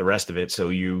fleshing out the rest of it. So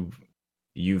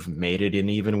you've made it an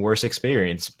even worse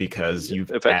experience because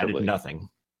you've added nothing.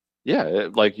 Yeah,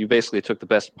 like you basically took the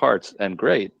best parts and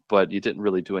great, but you didn't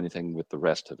really do anything with the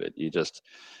rest of it. You just,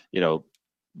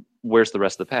 where's the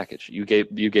rest of the package? You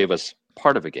gave us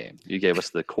part of a game. You gave us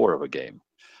the core of a game.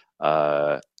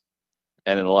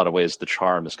 And in a lot of ways, the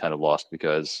charm is kind of lost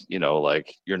because,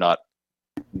 like you're not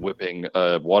whipping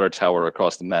a water tower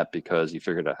across the map because you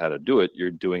figured out how to do it. You're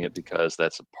doing it because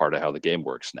that's a part of how the game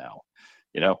works now.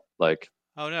 Like.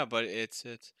 Oh no, but it's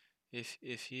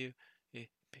if you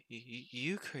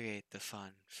create the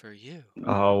fun for you.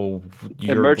 Oh,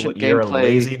 you're a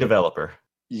lazy developer.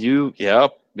 Emergent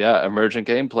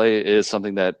gameplay is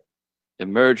something that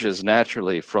emerges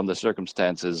naturally from the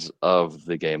circumstances of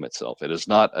the game itself. It is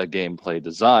not a gameplay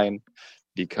design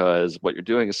because what you're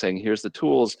doing is saying, here's the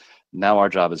tools, now our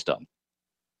job is done.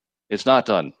 It's not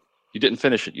done. You didn't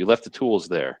finish it. You left the tools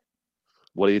there.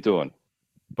 What are you doing?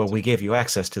 But we gave you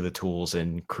access to the tools,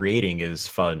 and creating is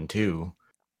fun too.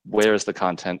 Where is the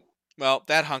content? Well,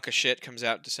 that hunk of shit comes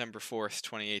out December 4th,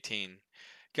 2018.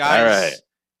 Guys, all right.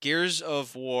 Gears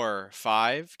of War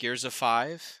 5. Gears of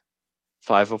 5.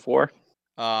 5 of War?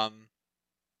 I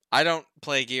don't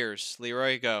play Gears.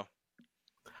 Leroy, go.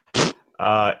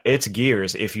 It's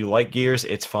Gears. If you like Gears,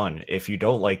 it's fun. If you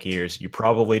don't like Gears, you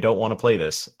probably don't want to play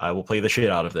this. I will play the shit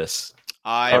out of this.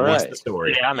 All right. The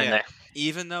story. Yeah, I'm in there.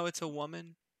 Even though it's a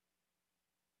woman.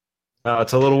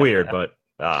 It's a little weird, but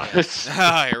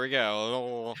here we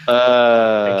go.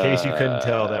 In case you couldn't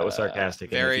tell, that was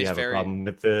sarcastic. And if you have a problem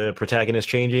with the protagonist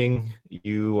changing,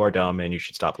 you are dumb and you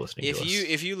should stop listening to us.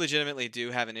 If you legitimately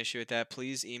do have an issue with that,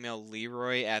 please email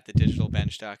Leroy at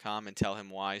thedigitalbench.com and tell him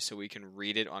why, so we can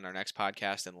read it on our next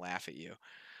podcast and laugh at you.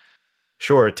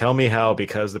 Sure, tell me how,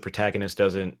 because the protagonist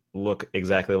doesn't look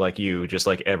exactly like you, just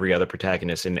like every other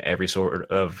protagonist in every sort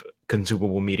of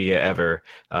consumable media ever.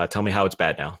 Tell me how it's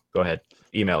bad now. Go ahead.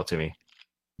 Email it to me.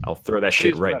 I'll throw that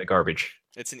shit right in the garbage.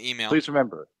 It's an email. Please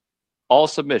remember, all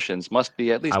submissions must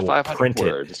be at least 500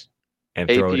 words. And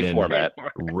throw it in format.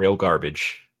 Real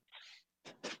garbage.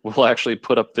 We'll actually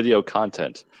put up video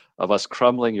content of us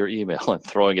crumbling your email and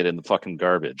throwing it in the fucking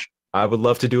garbage. I would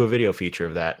love to do a video feature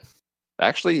of that.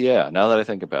 Actually, yeah, now that I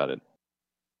think about it.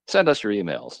 Send us your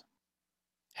emails.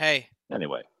 Hey.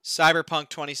 Anyway. Cyberpunk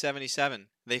 2077.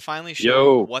 They finally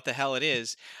showed what the hell it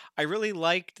is. I really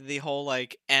liked the whole,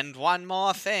 and one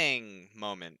more thing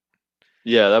moment.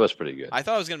 Yeah, that was pretty good. I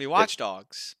thought it was going to be Watch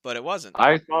Dogs, but it wasn't.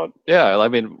 I thought, yeah, I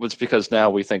mean, it's because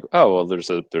now we think, oh, well, there's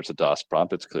a DOS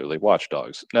prompt. It's clearly Watch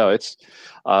Dogs. No, it's,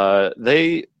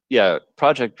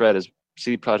 Project Red is,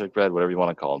 CD Projekt Red, whatever you want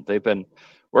to call them. They've been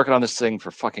working on this thing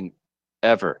for fucking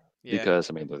ever. Yeah.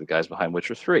 Because, I mean, they're the guys behind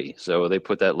Witcher 3. So they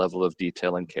put that level of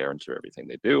detail and care into everything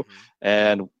they do. Mm-hmm.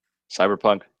 And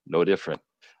Cyberpunk, no different.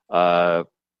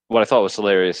 What I thought was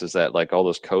hilarious is that, all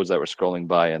those codes that were scrolling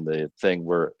by in the thing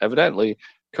were evidently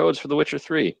codes for The Witcher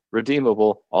 3,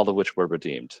 redeemable, all of which were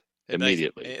redeemed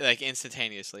immediately.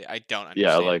 Instantaneously. I don't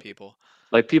understand people.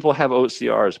 People have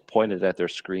OCRs pointed at their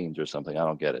screens or something. I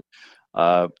don't get it.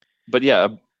 But yeah,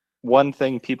 one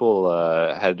thing people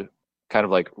had kind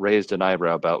of raised an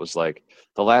eyebrow about was the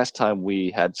last time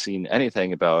we had seen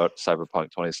anything about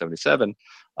Cyberpunk 2077,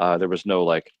 there was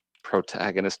no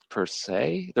protagonist per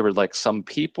se. There were some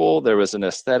people, there was an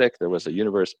aesthetic, there was a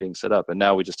universe being set up, and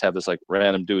now we just have this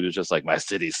random dude who's just my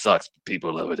city sucks,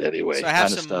 people love it anyway. So I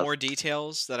have some more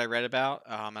details that I read about,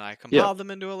 and I compiled them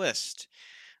into a list.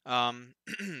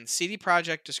 CD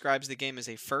Projekt describes the game as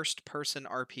a first-person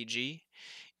RPG.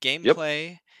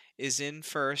 Gameplay is in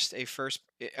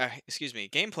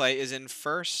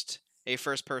a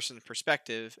first-person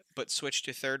perspective, but switch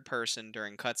to third-person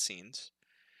during cutscenes.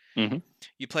 Mm-hmm.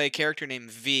 You play a character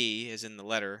named V, as in the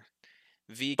letter.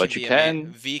 V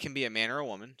can be a man or a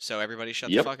woman, so everybody shut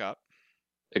the fuck up.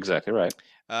 Exactly right.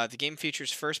 The game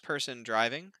features first-person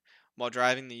driving. While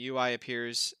driving, the UI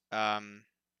appears on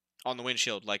the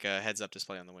windshield, like a heads-up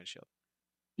display on the windshield.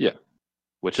 Yeah,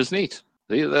 which is neat.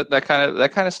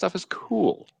 That kind of stuff is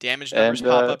cool. Damage numbers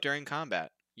pop up during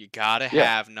combat. You gotta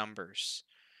have numbers.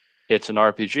 It's an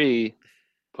RPG.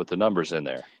 Put the numbers in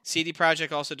there. CD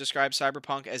Projekt also describes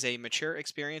Cyberpunk as a mature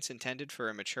experience intended for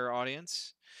a mature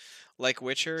audience. Like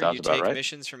Witcher, you take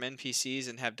missions from NPCs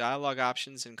and have dialogue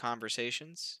options and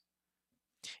conversations.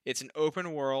 It's an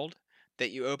open world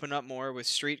that you open up more with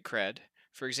street cred.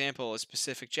 For example, a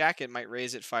specific jacket might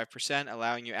raise at 5%,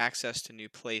 allowing you access to new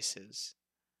places.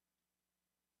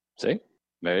 See?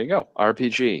 There you go.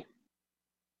 RPG.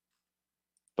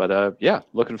 But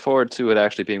looking forward to it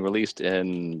actually being released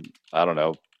in, I don't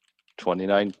know,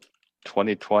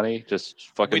 2020.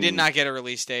 Just fucking. We did not get a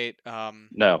release date.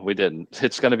 No, we didn't.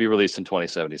 It's going to be released in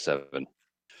 2077.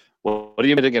 Well, what do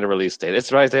you mean to get a release date?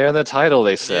 It's right there in the title,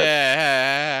 they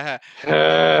said.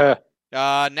 Yeah.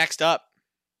 Next up,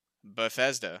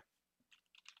 Bethesda.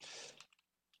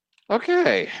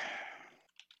 Okay.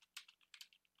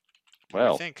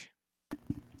 Well. What do you think?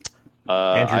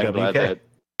 Andrew WK.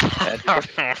 That's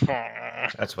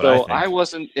what I think. I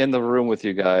wasn't in the room with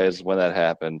you guys when that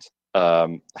happened.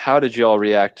 How did you all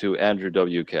react to Andrew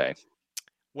WK?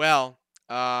 Well,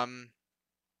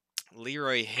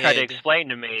 Leroy tried to explain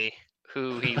to me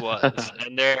who he was,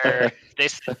 and they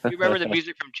said, "You remember the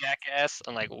music from Jackass?"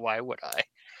 I'm like, "Why would I?"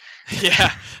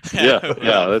 Yeah,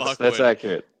 that's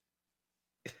accurate.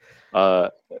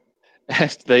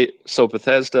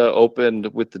 Bethesda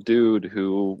opened with the dude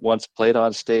who once played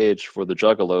on stage for the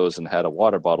Juggalos and had a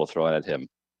water bottle thrown at him.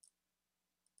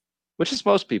 Which is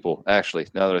most people, actually,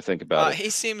 now that I think about it. He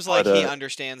seems like he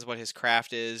understands what his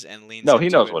craft is and leans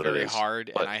into it very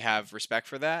hard, and I have respect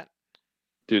for that.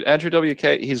 Dude, Andrew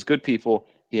WK, he's good people.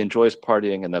 He enjoys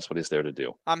partying, and that's what he's there to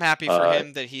do. I'm happy for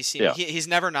him that he's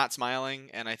never not smiling,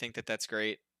 and I think that's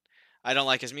great. I don't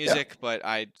like his music, but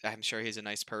I'm sure he's a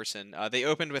nice person. They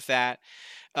opened with that.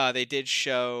 They did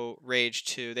show Rage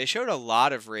 2. They showed a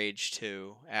lot of Rage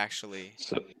 2, actually.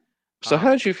 So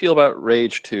how did you feel about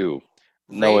Rage 2?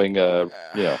 Knowing,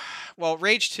 Well,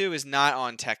 Rage 2 is not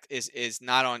on is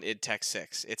not on id Tech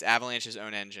 6. It's Avalanche's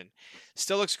own engine.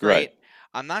 Still looks great. Right.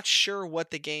 I'm not sure what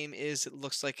the game is. It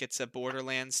looks like it's a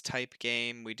Borderlands type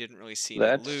game. We didn't really see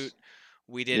any loot.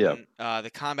 We didn't.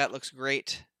 The combat looks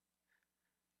great.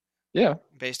 Yeah.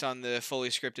 Based on the fully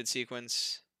scripted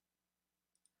sequence.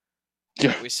 Yeah.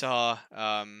 That we saw.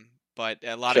 But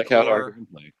a lot of gore,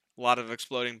 a lot of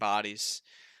exploding bodies.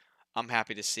 I'm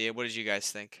happy to see it. What did you guys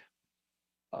think?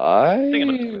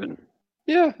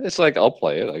 Yeah, it's like I'll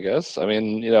play it, I guess. I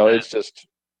mean,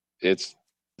 it's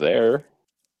there.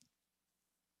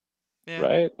 Yeah.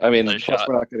 Right? I mean, plus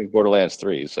we're not getting Borderlands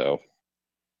 3, so.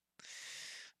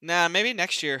 Nah, maybe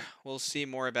next year we'll see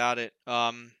more about it.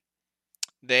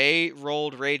 They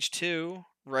rolled Rage 2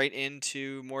 right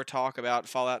into more talk about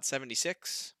Fallout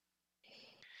 76.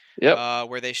 Yep.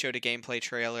 Where they showed a gameplay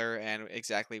trailer and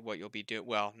exactly what you'll be doing.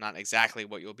 Well, not exactly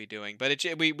what you'll be doing, but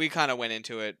we kind of went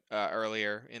into it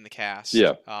earlier in the cast.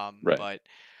 Yeah. Right. But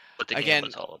what the again, game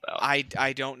was all about.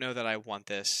 I don't know that I want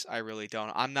this. I really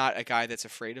don't. I'm not a guy that's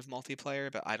afraid of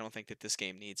multiplayer, but I don't think that this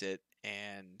game needs it.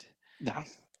 And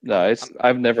no,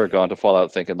 I've never gone to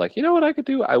Fallout thinking like, you know what I could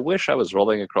do? I wish I was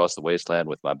rolling across the wasteland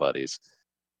with my buddies.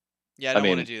 Yeah, I don't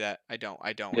want to do that. I don't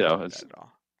want to do that at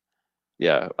all.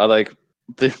 Yeah,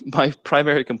 my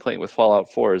primary complaint with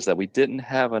Fallout 4 is that we didn't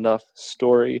have enough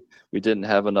story. We didn't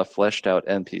have enough fleshed out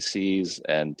NPCs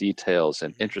and details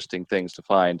and interesting things to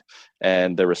find.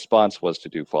 And the response was to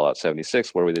do Fallout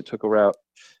 76, where they took out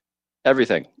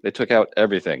everything. They took out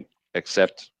everything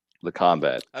except the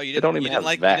combat. Oh, you didn't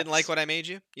like what I made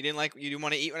you? You didn't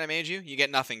want to eat what I made you? You get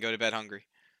nothing. Go to bed hungry.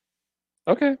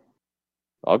 Okay.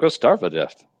 I'll go starve to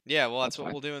death. Yeah, well, that's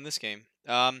what we'll do in this game.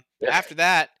 After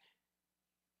that,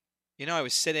 I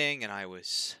was sitting and I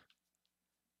was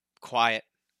quiet.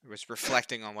 I was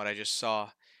reflecting on what I just saw.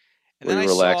 And then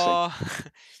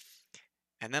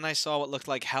I saw what looked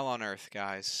like hell on earth,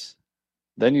 guys.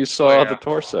 Then you saw the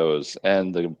torsos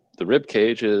and the rib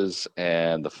cages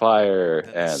and the fire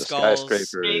and the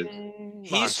skyscrapers.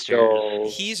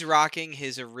 He's rocking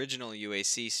his original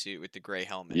UAC suit with the gray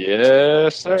helmet.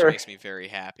 Yes, sir. Which makes me very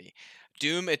happy.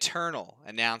 Doom Eternal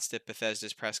announced at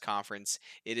Bethesda's press conference.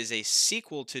 It is a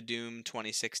sequel to Doom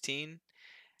 2016,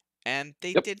 and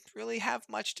they didn't really have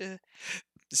much to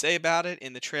say about it.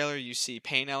 In the trailer, you see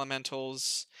pain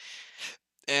elementals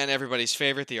and everybody's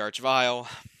favorite, the Archvile.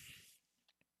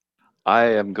 I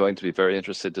am going to be very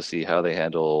interested to see how they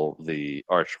handle the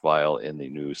Archvile in the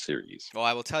new series. Well,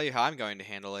 I will tell you how I'm going to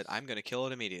handle it. I'm going to kill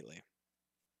it immediately.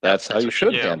 That's how you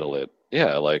should handle it.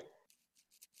 Yeah,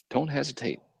 don't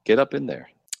hesitate. Get up in there.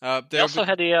 They also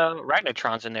had the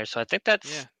Ragnatrons in there, so I think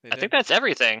that's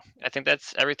everything. I think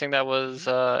that's everything that was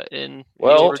in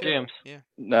games. Yeah.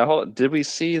 Now, did we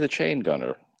see the chain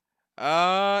gunner?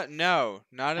 No,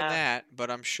 not in that, but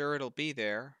I'm sure it'll be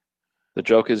there. The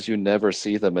joke is you never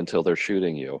see them until they're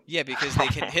shooting you. Yeah, because they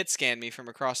can hit scan me from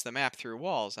across the map through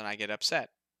walls, and I get upset.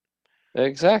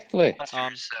 Exactly.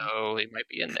 So he might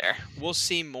be in there. We'll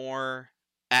see more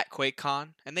at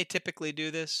QuakeCon, and they typically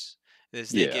do this.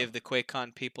 They give the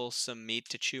QuakeCon people some meat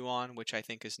to chew on, which I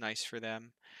think is nice for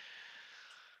them.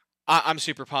 I'm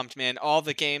super pumped, man. All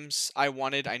the games I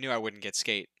wanted, I knew I wouldn't get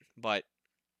Skate, but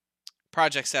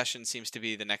Project Session seems to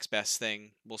be the next best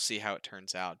thing. We'll see how it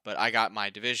turns out. But I got my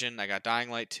Division, I got Dying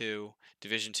Light 2,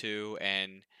 Division 2,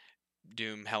 and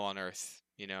Doom Hell on Earth.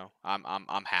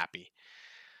 I'm happy.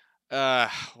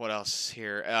 What else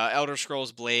here? Elder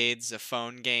Scrolls Blades, a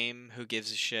phone game. Who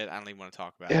gives a shit? I don't even want to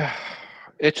talk about it. Yeah,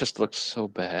 it just looks so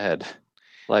bad.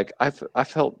 I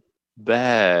felt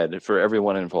bad for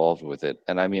everyone involved with it,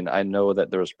 and I mean, I know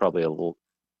that there was probably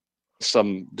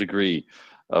some degree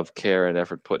of care and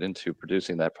effort put into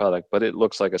producing that product, but it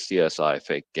looks like a CSI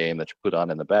fake game that you put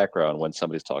on in the background when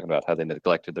somebody's talking about how they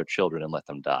neglected their children and let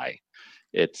them die.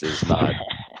 It is not.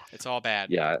 It's all bad.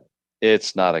 Yeah,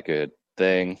 it's not a good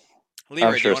thing.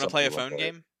 Leroy, do you want to play a phone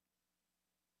game?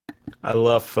 I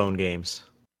love phone games.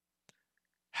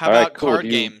 How about card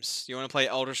games? Do you want to play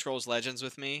Elder Scrolls Legends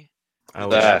with me? I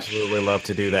would absolutely love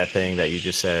to do that thing that you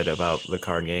just said about the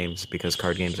card games, because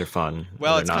card games are fun.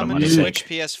 Well, it's coming to Switch,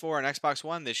 PS4, and Xbox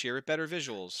One this year with better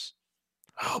visuals.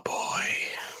 Oh boy!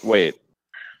 Wait,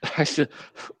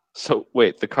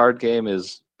 the card game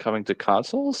is coming to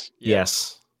consoles?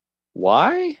 Yes.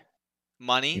 Why?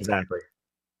 Money. Exactly.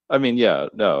 I mean, yeah,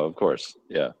 no, of course,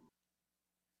 yeah.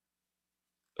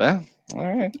 Well,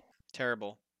 all right.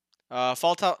 Terrible.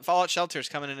 Fallout Shelter is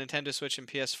coming to Nintendo Switch and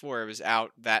PS4. It was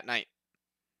out that night.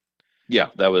 Yeah,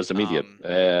 that was immediate.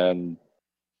 And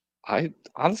I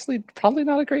honestly, probably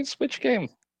not a great Switch game.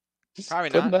 Just probably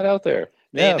putting not. that out there.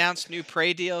 They announced new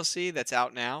Prey DLC that's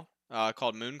out now,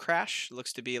 called Moon Crash.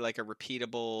 Looks to be like a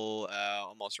repeatable,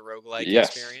 almost a roguelike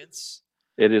experience.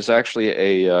 It is actually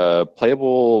a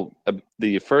playable.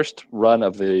 The first run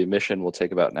of the mission will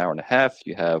take about an hour and a half.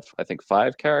 You have, I think,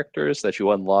 5 characters that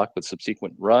you unlock with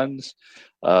subsequent runs,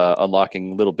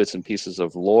 unlocking little bits and pieces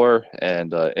of lore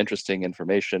and interesting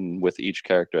information with each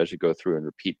character as you go through and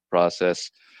repeat process.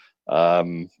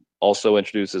 Also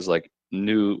introduces like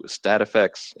new stat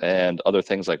effects and other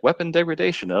things like weapon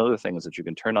degradation and other things that you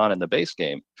can turn on in the base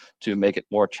game to make it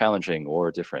more challenging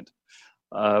or different.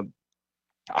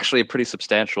 Actually a pretty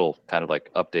substantial kind of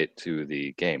like update to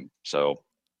the game. So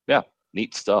yeah,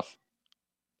 neat stuff.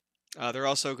 They're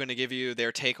also going to give you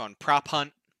their take on Prop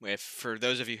Hunt. For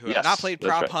those of you who have not played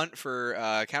Prop Hunt for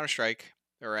Counter-Strike,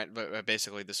 or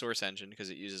basically the Source engine because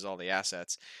it uses all the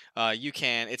assets, you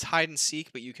can. It's hide and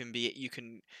seek, but you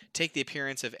can take the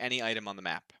appearance of any item on the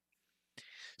map.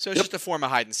 So it's just a form of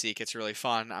hide and seek. It's really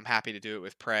fun. I'm happy to do it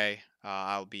with Prey.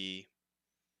 I'll be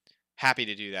happy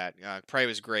to do that. Prey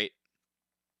was great.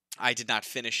 I did not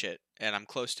finish it, and I'm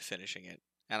close to finishing it,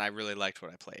 and I really liked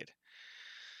what I played.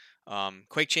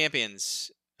 Quake Champions,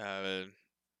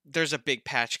 there's a big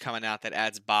patch coming out that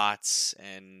adds bots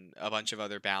and a bunch of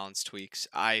other balance tweaks.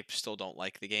 I still don't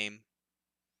like the game.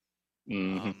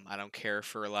 I don't care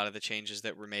for a lot of the changes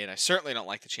that were made. I certainly don't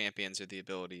like the champions or the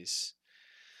abilities.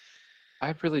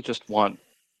 I really just want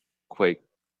Quake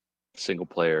single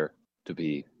player to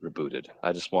be rebooted.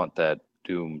 I just want that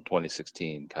Doom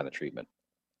 2016 kind of treatment.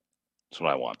 That's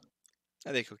what I want.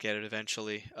 I think we'll get it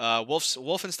eventually.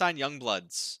 Wolfenstein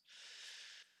Youngbloods.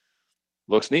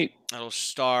 Looks neat. It'll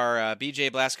star B.J.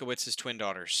 Blazkowicz's twin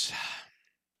daughters.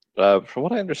 From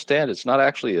what I understand, it's not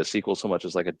actually a sequel so much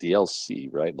as like a DLC,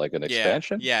 right? Like an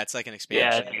expansion? Yeah, it's like an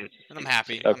expansion. Yeah, and I'm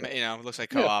happy. Okay. It looks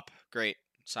like co-op. Yeah. Great.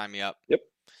 Sign me up. Yep.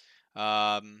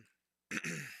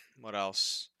 What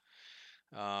else?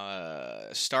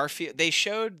 Starfield. They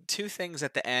showed 2 things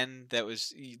at the end that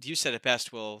was, you said it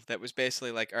best, Will, that was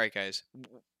basically like, all right, guys,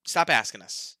 stop asking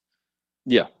us.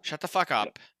 Yeah. Shut the fuck up.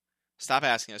 Yeah. Stop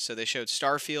asking us. So they showed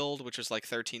Starfield, which was like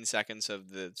 13 seconds of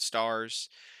the stars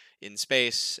in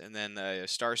space, and then a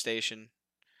star station,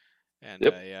 and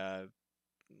a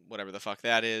whatever the fuck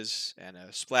that is, and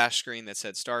a splash screen that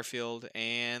said Starfield,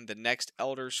 and the next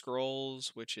Elder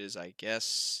Scrolls, which is, I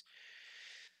guess,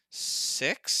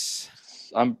 6?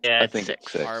 I think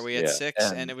 6. Are we at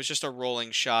 6? And it was just a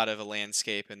rolling shot of a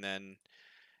landscape, and then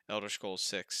Elder Scrolls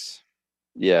 6.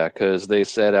 Yeah, because they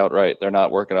said outright they're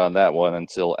not working on that one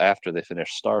until after they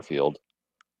finish Starfield.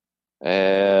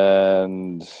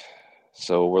 And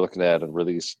so we're looking at a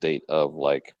release date of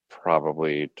like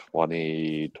probably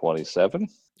 2027.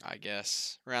 I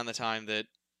guess around the time that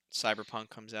Cyberpunk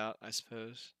comes out, I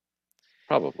suppose.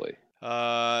 Probably.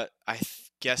 I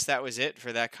guess that was it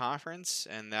for that conference,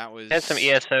 and that was had some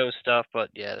ESO stuff, but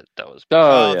yeah, that was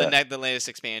the latest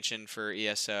expansion for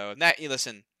ESO. And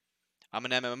listen, I'm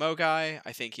an MMO guy.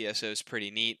 I think ESO is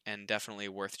pretty neat and definitely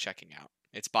worth checking out.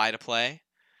 It's buy to play,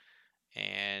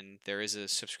 and there is a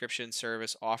subscription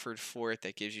service offered for it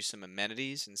that gives you some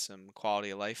amenities and some quality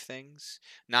of life things.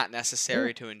 Not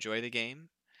necessary to enjoy the game.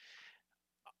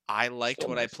 I liked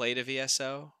what I played of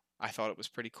ESO. I thought it was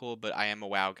pretty cool, but I am a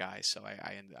WoW guy, so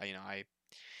I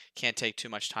can't take too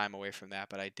much time away from that.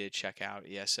 But I did check out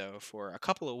ESO for a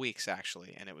couple of weeks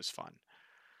actually, and it was fun.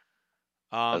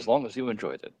 As long as you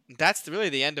enjoyed it. That's really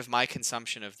the end of my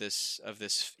consumption of this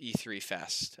E3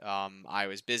 Fest. I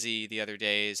was busy the other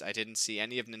days. I didn't see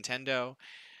any of Nintendo.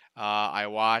 I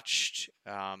watched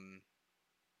The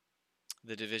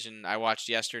Division. I watched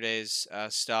yesterday's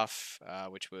stuff,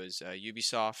 which was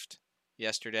Ubisoft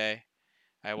yesterday.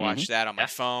 I watched that on my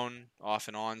phone off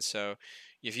and on. So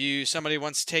if somebody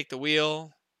wants to take the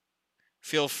wheel,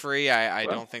 feel free. I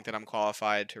don't think that I'm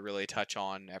qualified to really touch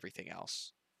on everything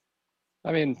else.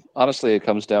 I mean, honestly, it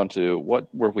comes down to what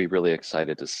were we really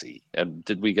excited to see? And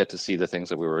did we get to see the things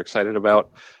that we were excited about?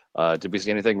 Did we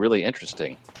see anything really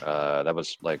interesting that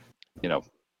was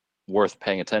worth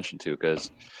paying attention to? Because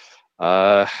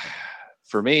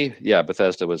for me,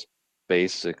 Bethesda was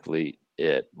basically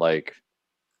it. Like,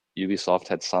 Ubisoft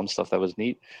had some stuff that was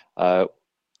neat.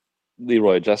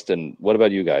 Leroy, Justin, what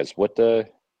about you guys? What do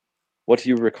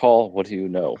you recall? What do you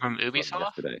know from Ubisoft from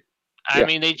yesterday? I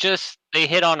mean, they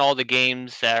hit on all the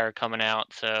games that are coming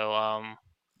out. So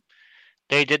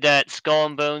they did that Skull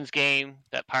and Bones game,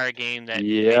 that pirate game that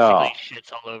basically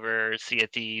shits all over Sea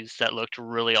of Thieves. That looked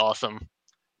really awesome.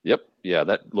 Yep. Yeah,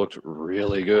 that looked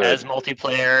really good. As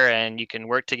multiplayer, and you can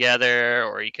work together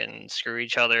or you can screw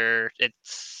each other.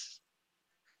 It's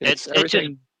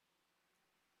everything.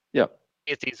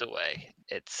 Get these away.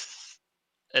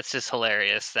 it's just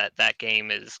hilarious that that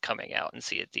game is coming out and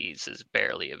Sea of Thieves is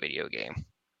barely a video game.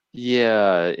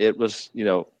 Yeah, it was.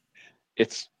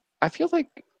 It's. I feel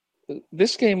like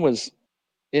this game was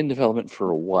in development for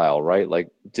a while, right? Like,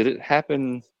 did it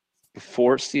happen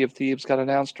before Sea of Thieves got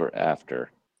announced or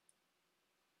after?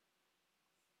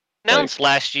 Announced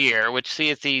last year, which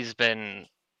Sea of Thieves been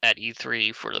at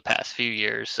E3 for the past few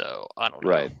years, so I don't know.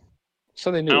 Right.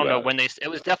 So they knew. I don't know about when it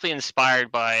was definitely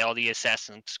inspired by all the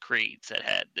Assassin's Creeds that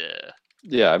had the.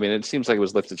 Yeah, I mean, it seems like it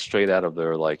was lifted straight out of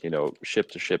their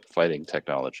ship-to-ship fighting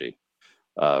technology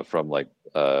from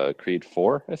Creed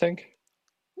 4, I think,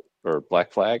 or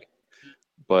Black Flag.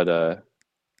 But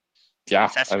yeah,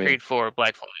 Assassin's Creed 4,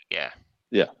 Black Flag, yeah.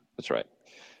 Yeah, that's right.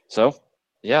 So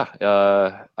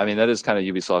yeah, I mean that is kind of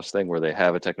Ubisoft's thing where they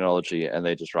have a technology and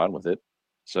they just run with it.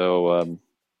 So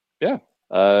yeah,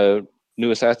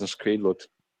 new Assassin's Creed looked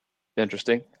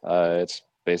interesting. It's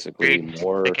basically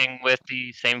more sticking with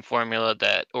the same formula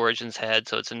that Origins had,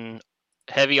 so it's a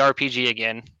heavy RPG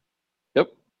again. Yep,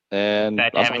 and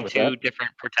that having two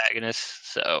different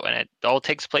protagonists. So, and it all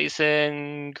takes place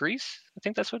in Greece. I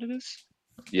think that's what it is.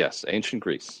 Yes, ancient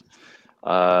Greece.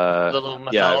 A little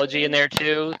mythology in there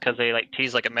too, because they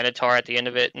tease a minotaur at the end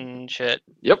of it and shit.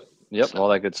 Yep, so. All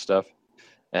that good stuff.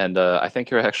 And I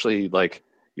think you're actually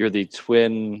you're the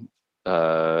twin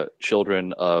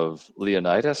children of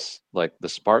Leonidas, like the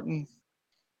Spartan.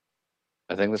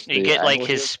 I think this. You get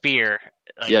his spear.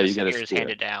 Yeah, you get a spear.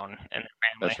 Handed down in the family.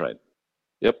 That's right.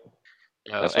 Yep.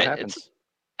 That's what happens.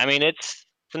 It's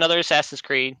another Assassin's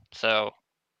Creed, so.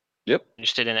 Yep.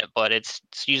 Interested in it, but it's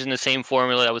using the same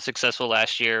formula that was successful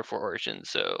last year for Origins,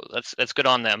 so that's good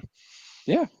on them.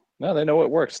 Yeah, no, they know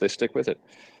it works. They stick with it.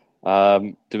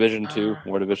 Division 2,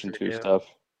 more Division 2 stuff.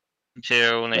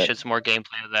 2, and they showed some more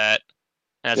gameplay of that.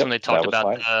 And that's when they talked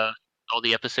about all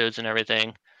the episodes and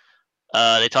everything.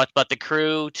 They talked about The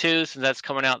Crew 2, since that's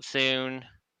coming out soon.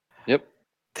 Yep.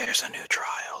 There's a new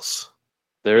Trials.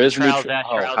 There is new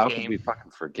Trials. How could we fucking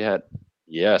forget?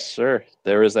 Yes, sir.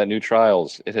 There is that new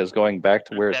Trials. It is going back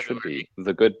to where it should be,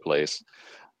 the good place.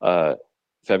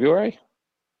 February?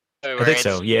 I think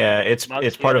so. Yeah, it's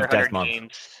part of Death Month.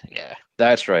 Games. Yeah.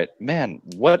 That's right. Man,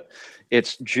 what?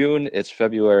 It's June, it's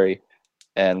February,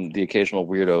 and the occasional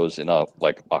weirdos in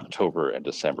October and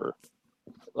December.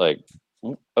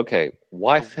 Okay,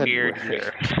 why February?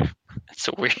 It's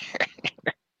a weird.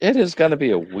 It is going to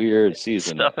be a weird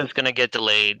season. Stuff is going to get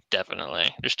delayed,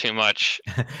 definitely. There's too much.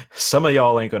 Some of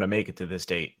y'all ain't going to make it to this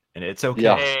date, and it's okay.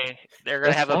 Yeah. Hey, they're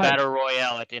going to have a battle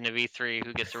royale at the end of E3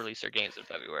 who gets to release their games in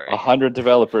February. 100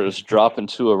 developers drop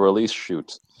into a release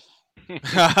shoot.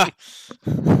 I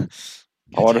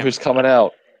wonder who's coming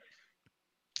out.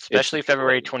 Especially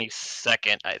February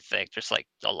 22nd, I think. There's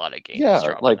a lot of games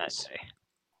dropping that day.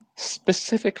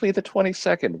 Specifically the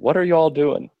 22nd. What are y'all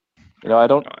doing? I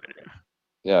don't...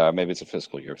 Yeah, maybe it's a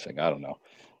fiscal year thing. I don't know.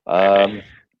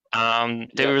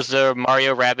 There was the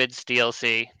Mario Rabbids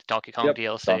DLC, Donkey Kong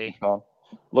DLC. Donkey Kong.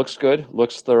 Looks good.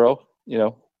 Looks thorough.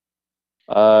 The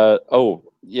that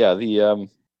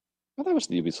was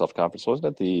the Ubisoft conference, wasn't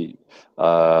it? The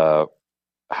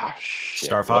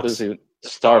Star Fox.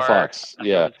 Star Fox.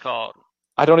 Yeah. It's called.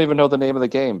 I don't even know the name of the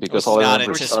game because all I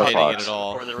remember is Star Fox. It at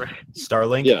all.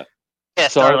 Starlink. Yeah. Yeah,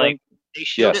 Starlink. They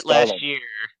showed it last year.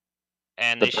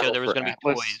 And they showed there was going to be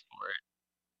toys for it.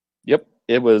 Yep.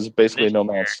 It was basically No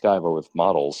Man's Sky with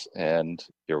models. And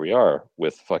here we are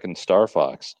with fucking Star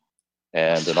Fox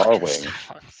and an R-Wing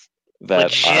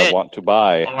that I want to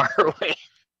buy. R-Wing.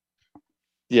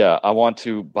 Yeah, I want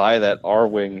to buy that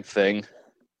R-Wing thing.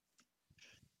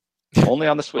 Only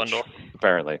on the Switch,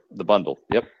 apparently. The bundle.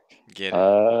 Yep. Get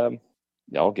it.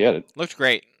 Yeah, I'll get it. Looked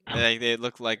great. It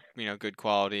looked like, good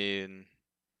quality and...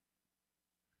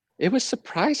 It was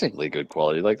surprisingly good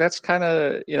quality. That's kind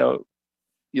of, you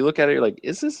look at it, you're like,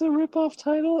 is this a ripoff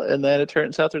title? And then it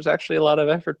turns out there's actually a lot of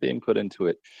effort being put into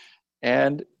it.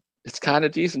 And it's kind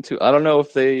of decent too. I don't know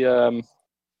if the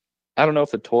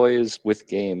toys with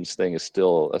games thing is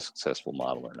still a successful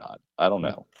model or not. I don't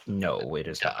know. No, it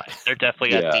is not. They're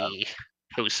definitely at the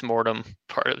post-mortem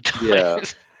part of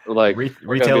toys. Yeah.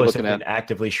 Retailers have been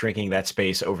actively shrinking that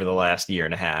space over the last year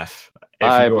and a half.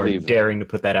 If you are daring to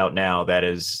put that out now, that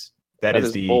is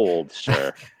the bold,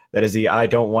 sir. That is the I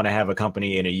don't want to have a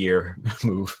company in a year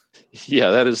move. Yeah,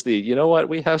 that is the, you know what,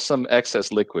 we have some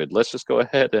excess liquid. Let's just go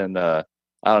ahead and I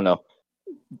don't know,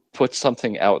 put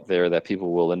something out there that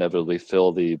people will inevitably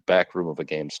fill the back room of a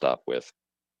GameStop with.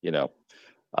 Even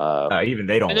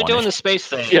they don't. They're doing the space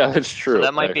thing. Yeah, it's true. So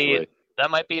that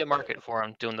might be a market for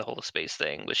them, doing the whole space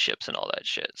thing with ships and all that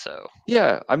shit. So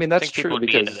yeah, I mean that's I think true people would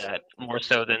because be into that more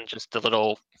so than just the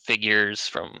little figures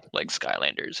from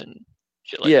Skylanders and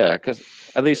Shit like Yeah, that. because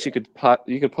at least you could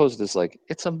pose it as like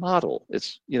it's a model.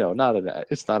 It's not an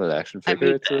action I figure.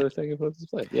 made It's that. a thing of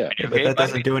display. Yeah. Yeah, Video but game, that I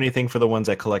doesn't made do anything for the ones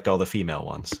that collect all the female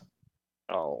ones.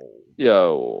 Oh,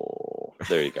 yo,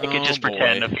 there you go. You could just Oh,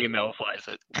 pretend boy. a female flies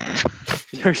it.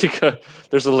 There you go.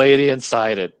 There's a lady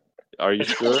inside it. Are you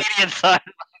There's a sure? lady inside.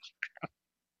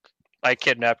 I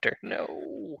kidnapped her.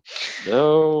 No.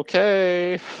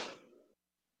 Okay.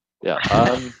 Yeah.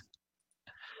 That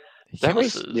This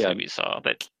makes is yeah. Ubisoft,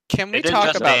 but Can they we did talk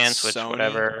Just about Dance, which Sony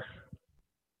whatever.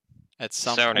 at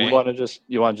some Sony. You point?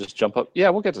 want to just jump up? Yeah,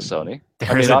 we'll get to Sony. There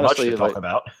I mean, isn't much honestly, to talk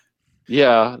about.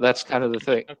 yeah, that's kind of the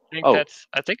thing. I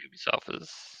think Ubisoft is.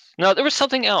 No, there was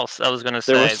something else I was gonna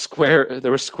There say. was Square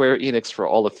Enix for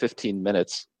all of 15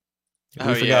 minutes. Oh,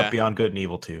 We forgot yeah. Beyond Good and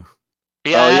Evil 2.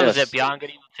 Yeah, Oh, that was yes. it. Beyond Good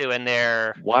and Evil 2, and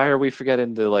their Why are we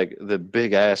forgetting the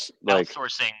big ass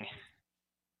outsourcing.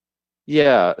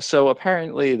 Yeah, so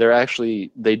apparently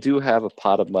they do have a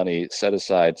pot of money set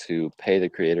aside to pay the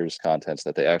creators contents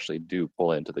that they actually do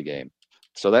pull into the game.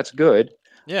 So that's good.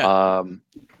 Yeah.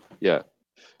 Yeah.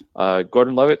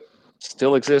 Gordon Levitt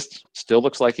still exists, still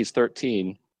looks like he's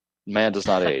 13. Man does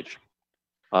not age.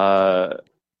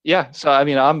 Yeah, so I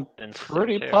mean, I'm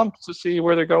pretty pumped to see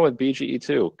where they're going with BGE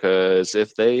 2, because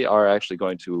if they are actually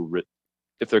going to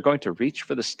if they're going to reach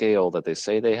for the scale that they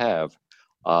say they have,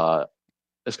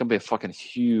 it's going to be a fucking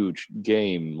huge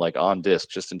game, like on disc,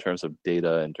 just in terms of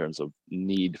data, in terms of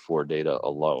need for data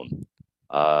alone.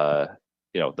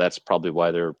 That's probably why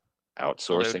they're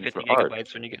outsourcing 50 for art.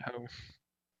 gigabytes when you get home.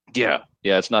 Yeah,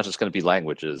 it's not just going to be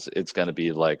languages. It's going to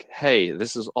be like, hey,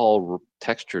 this is all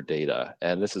texture data,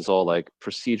 and this is all like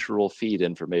procedural feed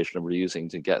information we're using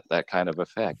to get that kind of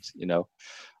effect. It's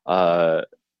going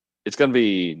to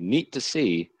be neat to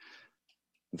see.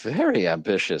 Very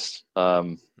ambitious.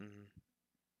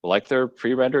 Like their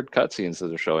pre-rendered cutscenes that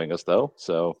they're showing us, though.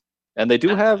 So, and they do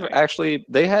have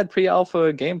they had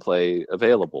pre-alpha gameplay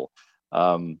available.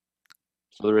 So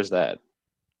there is that.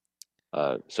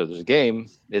 So there's a game.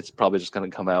 It's probably just going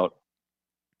to come out,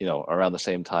 around the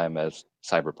same time as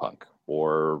Cyberpunk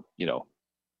or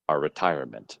our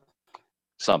retirement.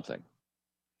 Something.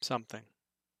 Last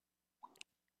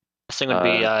thing would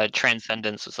be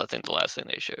Transcendence was I think the last thing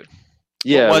they showed.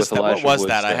 Yeah, what was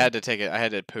that? I had to take it. I had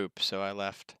to poop, so I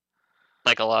left.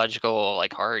 Psychological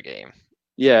horror game.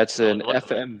 Yeah, it's an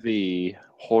FMV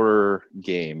horror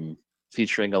game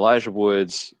featuring Elijah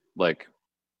Wood's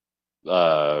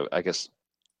I guess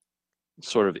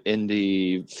sort of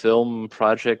indie film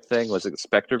project thing. Was it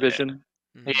Spectre Vision?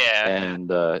 Yeah. And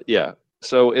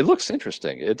so it looks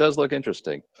interesting. It does look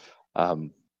interesting.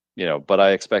 But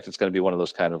I expect it's going to be one of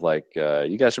those kind of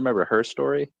you guys remember Her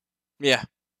Story? Yeah.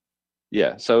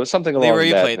 Yeah, so it's something along Leroy,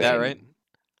 you that played that, vein. right?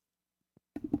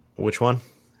 Which one?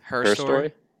 Her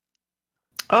Story?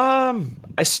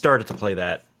 I started to play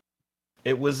that.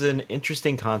 It was an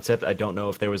interesting concept. I don't know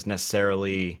if there was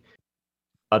necessarily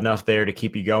enough there to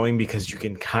keep you going, because you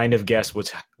can kind of guess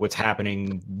what's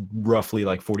happening roughly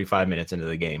 45 minutes into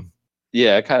the game.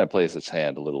 Yeah, it kind of plays its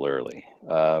hand a little early.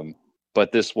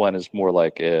 But this one is more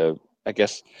I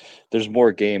guess there's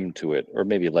more game to it, or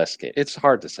maybe less game. It's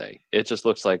hard to say. It just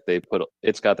looks like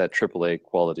it's got that AAA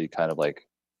quality kind of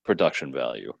production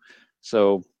value.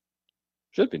 So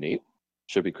should be neat.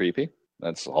 Should be creepy.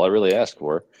 That's all I really ask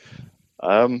for.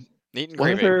 Neat and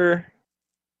creepy.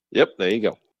 Yep, there you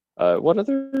go. What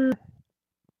other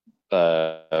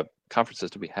conferences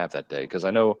do we have that day? Because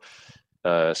I know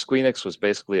Squeenix was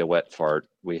basically a wet fart.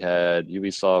 We had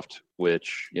Ubisoft,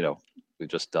 which we've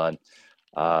just done.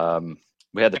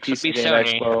 We had the PC Game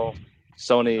Expo.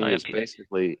 Sony is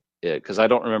basically it, because I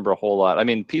don't remember a whole lot. I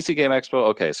mean, PC Game Expo.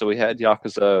 Okay, so we had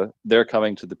Yakuza. They're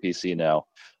coming to the PC now,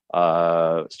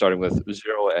 starting with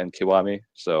Zero and Kiwami.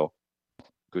 So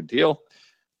good deal.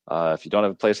 If you don't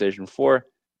have a PlayStation 4,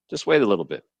 just wait a little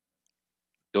bit.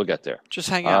 You'll get there. Just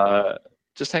hang out.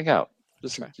 Just hang out.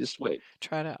 Just wait.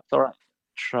 Try it out. It's all right.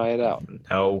 Try it out.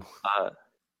 No.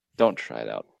 Don't try it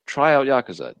out. Try out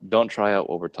Yakuza. Don't try out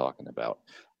what we're talking about.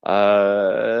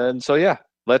 And so, yeah,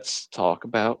 let's talk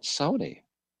about Sony.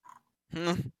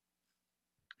 That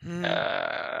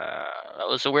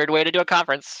was a weird way to do a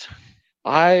conference.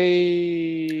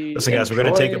 Listen, guys, we're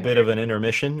going to take a bit of an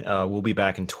intermission. We'll be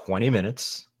back in 20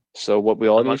 minutes. So what we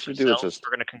all need to do is we're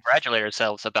going to congratulate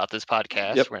ourselves about this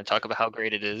podcast. Yep. We're going to talk about how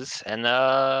great it is, and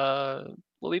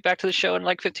we'll be back to the show in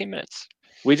 15 minutes.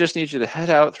 We just need you to head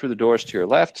out through the doors to your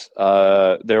left.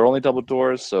 They're only double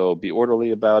doors, so be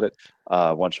orderly about it.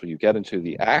 Once you get into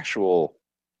the actual,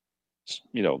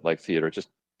 theater, just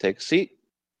take a seat,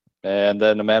 and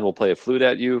then a man will play a flute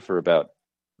at you for about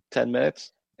 10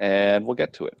 minutes, and we'll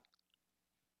get to it.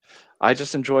 I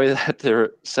just enjoy that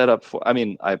they're set up for. I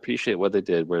mean, I appreciate what they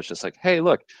did, where it's just like, hey,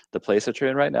 look, the place that you're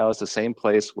in right now is the same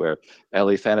place where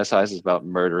Ellie fantasizes about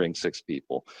murdering 6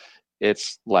 people.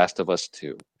 It's Last of Us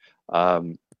 2.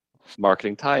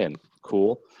 Marketing tie-in,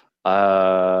 cool.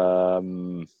 I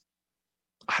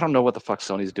don't know what the fuck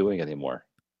Sony's doing anymore.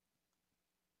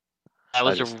 That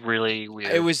was really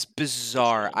weird. It was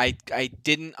bizarre. I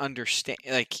didn't understand.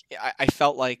 Like I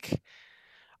felt like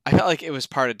it was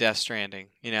part of Death Stranding.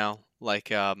 You know, like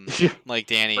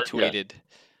Danny tweeted.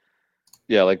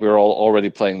 Yeah, like we were all already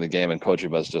playing the game, and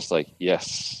Kojima's just like,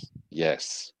 yes,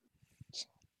 yes,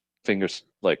 fingers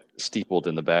like steepled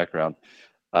in the background.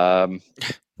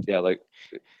 Yeah, like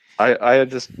I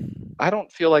don't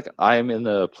feel like I'm in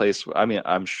the place. I mean,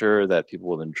 I'm sure that people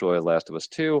will enjoy Last of Us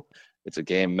 2. It's a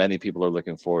game many people are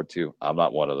looking forward to. I'm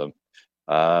not one of them.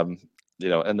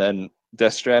 And then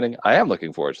Death Stranding, I am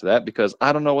looking forward to that because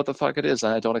I don't know what the fuck it is,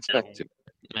 and I don't expect to.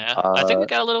 Yeah, I think we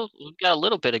got a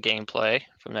little bit of gameplay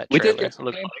from that trailer. We did get some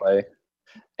gameplay,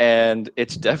 and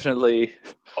it's definitely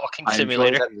walking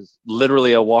simulator. That it's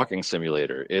literally a walking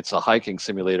simulator. It's a hiking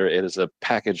simulator. It is a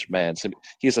packaged man.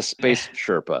 He's a space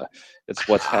Sherpa. It's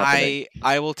what's happening.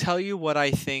 I will tell you what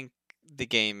I think the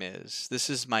game is. This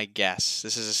is my guess.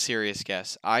 This is a serious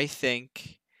guess. I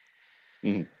think.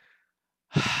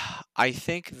 I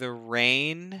think the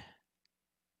rain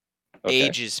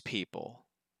ages people.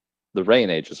 The rain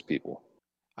ages people.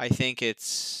 I think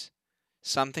it's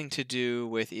something to do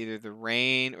with either the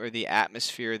rain or the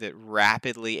atmosphere that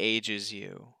rapidly ages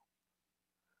you.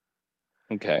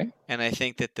 Okay. And I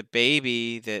think that the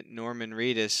baby that Norman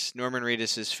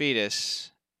Reedus's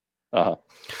fetus,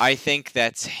 I think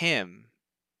that's him.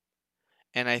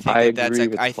 And I think I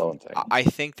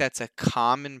think that's a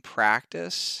common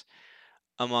practice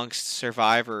amongst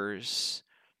survivors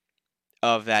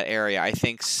of that area. I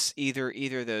think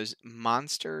either those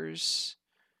monsters,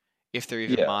 if they're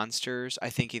even monsters, I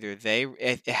think either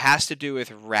it has to do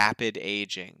with rapid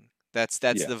aging. That's the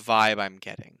vibe I'm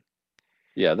getting.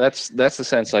 Yeah, that's the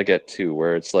sense I get too,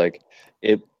 where it's like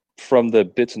from the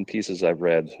bits and pieces I've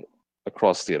read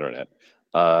across the internet.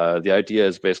 The idea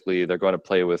is basically they're going to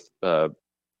play with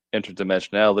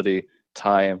interdimensionality,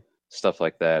 time, stuff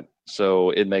like that. So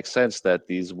it makes sense that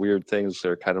these weird things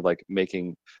are kind of like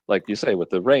making, like you say, with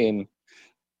the rain,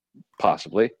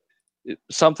 possibly,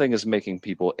 something is making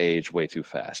people age way too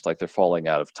fast, like they're falling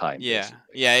out of time. Yeah, basically.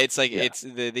 yeah. It's like it's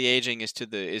the aging is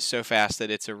so fast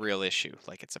that it's a real issue,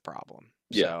 like it's a problem.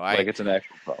 Yeah, so like it's an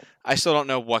actual problem. I still don't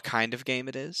know what kind of game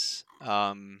it is.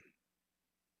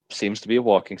 Seems to be a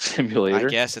walking simulator. I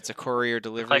guess it's a courier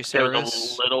delivery service.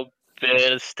 There's a little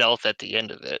bit of stealth at the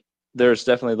end of it. There's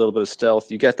definitely a little bit of stealth.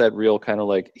 You get that real kind of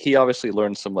like, he obviously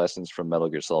learned some lessons from Metal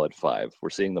Gear Solid 5. We're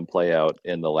seeing them play out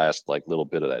in the last like little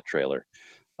bit of that trailer.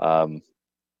 But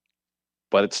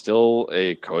it's still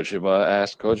a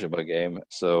Kojima game,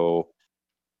 so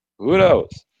who knows?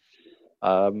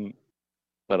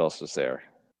 What else was there?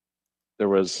 There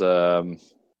was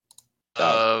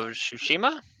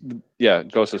Tsushima? Yeah,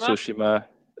 Ghost of Tsushima.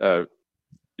 New,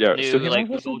 Tsushima, like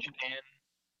Japan.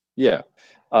 Yeah.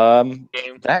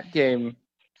 That game,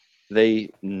 they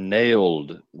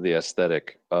nailed the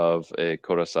aesthetic of a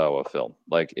Kurosawa film.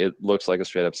 Like, it looks like a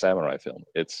straight up samurai film.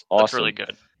 It's awesome. That's really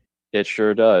good. It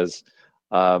sure does.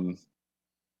 I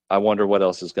wonder what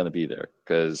else is going to be there,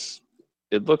 because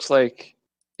it looks like,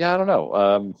 I don't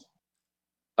know.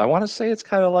 I want to say it's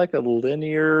kind of like a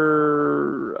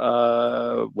linear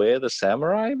Way of the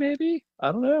Samurai, maybe?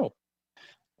 I don't know.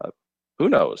 Who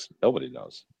knows? Nobody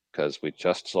knows, because we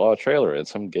just saw a trailer and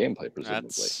some gameplay, presumably.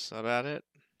 That's about it.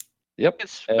 Yep.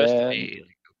 It's supposed to be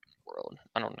like open world.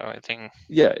 I don't know anything.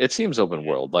 Yeah, it seems open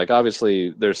world. Like,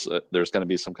 obviously, there's going to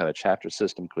be some kind of chapter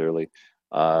system. Clearly,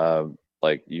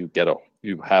 like you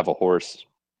have a horse.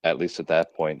 At least at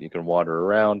that point, you can wander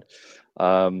around.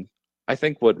 I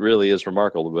think what really is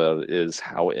remarkable about it is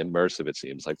how immersive it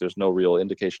seems. Like, there's no real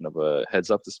indication of a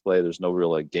heads-up display. There's no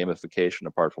real like gamification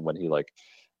apart from when he like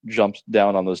jumps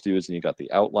down on those dudes and you got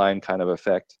the outline kind of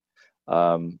effect.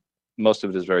 Most of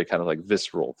it is very kind of like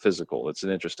visceral, physical. It's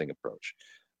an interesting approach.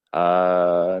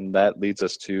 And that leads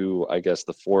us to, I guess,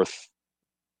 the fourth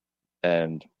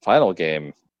and final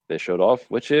game they showed off,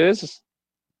 which is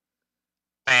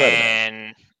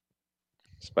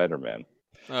Spider-Man.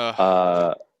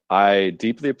 I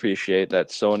deeply appreciate that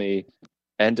Sony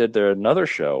ended their another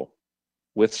show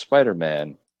with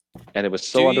Spider-Man, and it was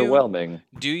so underwhelming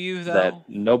that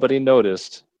nobody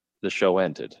noticed the show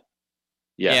ended.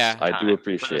 Yes, I do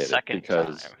appreciate it,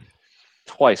 because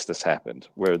twice this happened,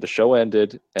 where the show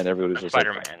ended and everybody was just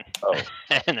Spider-Man. Like,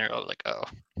 oh. And they're all like,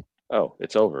 oh,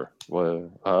 it's over.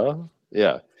 Well,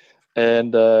 yeah.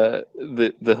 And the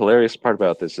hilarious part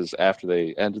about this is after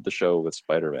they ended the show with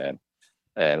Spider-Man,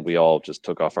 and we all just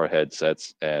took off our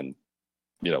headsets and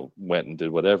went and did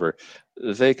whatever.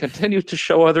 They continued to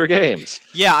show other games.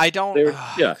 Yeah, I don't. They were,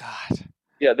 Oh, yeah, God.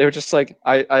 yeah. They were just like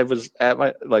I was at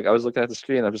my I was looking at the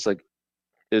screen. I'm just like,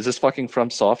 is this fucking From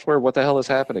Software? What the hell is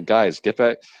happening, guys? Get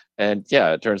back! And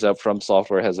yeah, it turns out From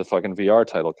Software has a fucking VR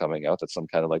title coming out. That's some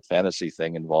kind of like fantasy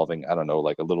thing involving I don't know,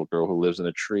 like a little girl who lives in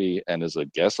a tree and is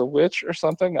a witch or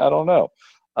something. I don't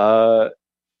know.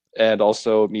 And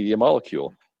also Media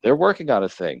Molecule. They're working on a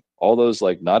thing. All those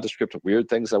like nondescript weird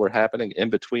things that were happening in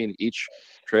between each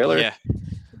trailer. Yeah.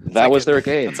 That was their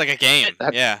game. It's like a game.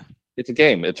 Yeah. It's a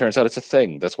game. It turns out it's a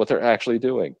thing. That's what they're actually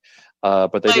doing.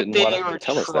 But they didn't want to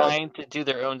tell us that. They were trying to do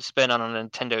their own spin on a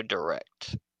Nintendo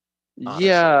Direct. Honestly.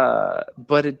 Yeah,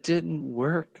 but it didn't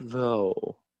work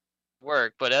though.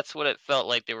 But that's what it felt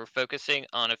like. They were focusing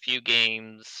on a few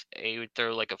games. They would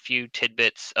throw like a few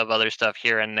tidbits of other stuff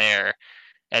here and there,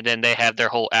 and then they have their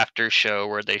whole after show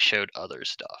where they showed other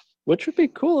stuff. Which would be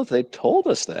cool if they told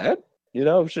us that.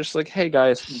 It's just like, hey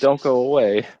guys, don't go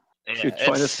away. Yeah,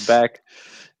 join us back.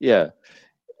 Yeah.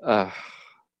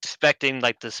 Expecting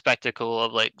like the spectacle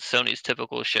of like Sony's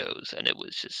typical shows, and it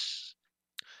was just.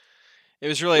 It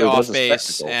was really off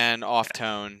base and off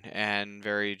tone and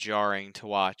very jarring to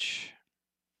watch.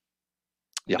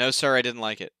 Yeah. No, sir, I didn't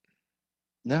like it.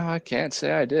 No, I can't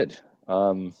say I did.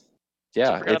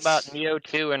 Yeah, forgot about Nioh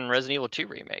 2 and Resident Evil 2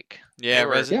 remake. Yeah,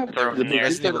 Resident Evil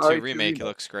 2 remake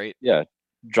looks great. Yeah,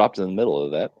 dropped in the middle of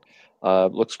that.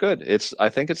 Looks good. I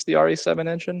think it's the RE7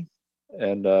 engine,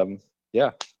 and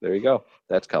yeah, there you go.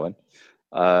 That's coming.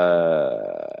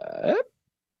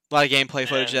 A lot of gameplay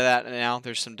footage of that now.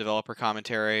 There's some developer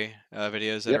commentary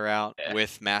videos that are out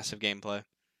with massive gameplay,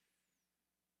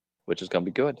 which is gonna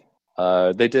be good.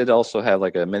 They did also have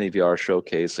like a mini VR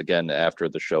showcase again after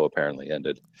the show apparently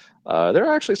ended. There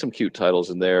are actually some cute titles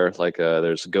in there, like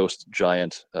there's Ghost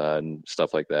Giant and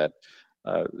stuff like that.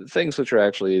 Things which are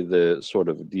actually the sort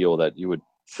of deal that you would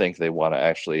think they want to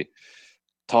actually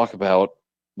talk about,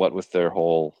 what with their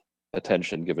whole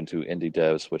attention given to indie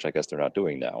devs, which I guess they're not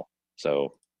doing now.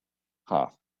 So, yeah,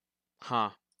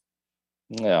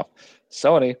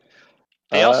 Sony.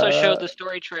 They also showed the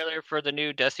story trailer for the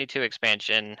new Destiny 2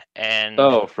 expansion, and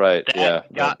that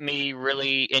got me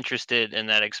really interested in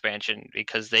that expansion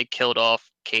because they killed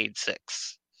off Cayde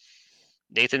 6.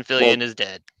 Nathan Fillion is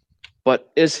dead.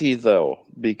 But is he though?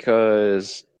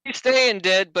 Because he's staying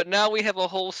dead, but now we have a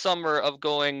whole summer of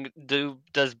going,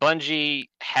 does Bungie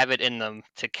have it in them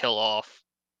to kill off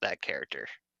that character?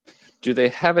 Do they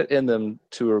have it in them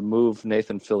to remove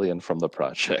Nathan Fillion from the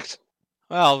project?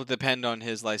 Well, it will depend on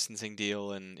his licensing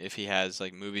deal and if he has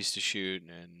like movies to shoot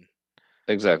and.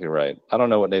 Exactly right. I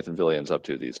don't know what Nathan Fillion's up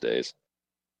to these days.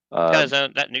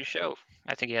 That new show.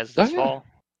 I think he has this fall.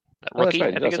 That Rookie,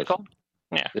 I think it's called.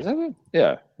 Yeah. Is that it?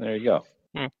 Yeah. There you go.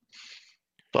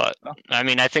 But I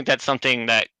mean, I think that's something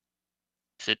that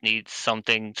it needs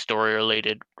something story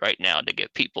related right now to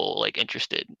get people like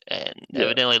interested, and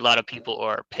evidently a lot of people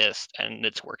are pissed, and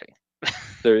it's working.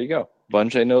 There you go.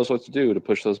 Bungie knows what to do to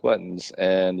push those buttons,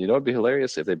 and you know it'd be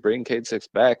hilarious if they bring Cayde 6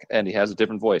 back and he has a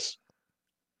different voice.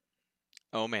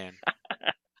 Oh man,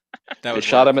 they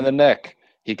shot him in the neck.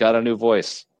 He got a new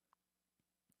voice.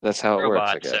 That's how it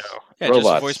works, I guess. So. Yeah,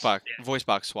 robots. Just voice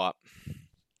box swap.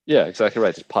 Yeah, exactly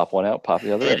right. Just pop one out, pop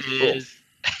the other in. Cool.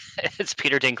 It's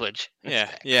Peter Dinklage.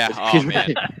 Yeah. Oh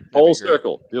man, full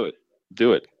circle.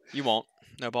 Do it. You won't.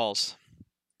 No balls.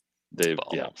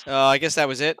 I guess that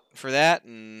was it for that,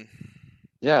 and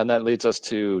and that leads us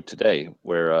to today,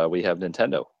 where we have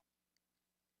Nintendo.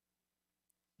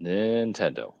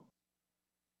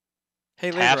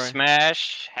 Hey, Leroy. Half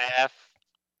Smash, half.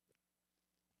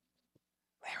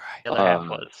 Leroy. Half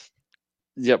was.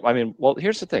 Yep. I mean, well,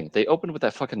 here's the thing. They opened with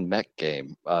that fucking mech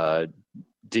game,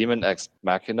 Demon X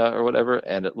Machina or whatever,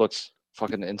 and it looks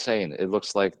fucking insane. It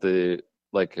looks like the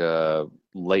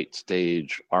late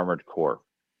stage Armored Core.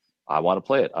 I want to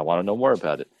play it. I want to know more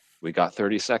about it. We got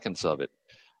 30 seconds of it.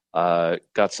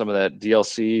 Got some of that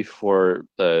DLC for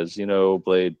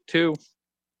Xenoblade 2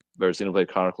 or Xenoblade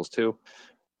Chronicles 2.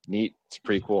 Neat. It's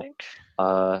pretty cool.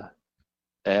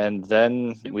 And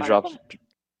then we dropped.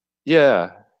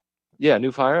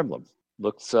 New Fire Emblem.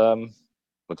 Looks like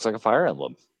a Fire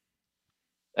Emblem.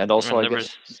 And also, I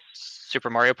guess Super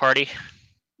Mario Party.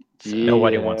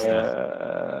 Nobody wants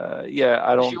that.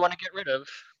 I don't. If you want to get rid of.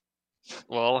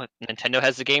 Well, Nintendo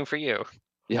has the game for you.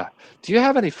 Yeah. Do you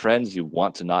have any friends you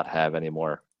want to not have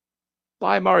anymore?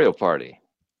 Buy Mario Party.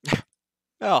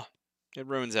 Oh, it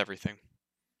ruins everything.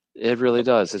 It really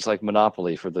does. It's like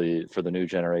Monopoly for the new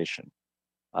generation.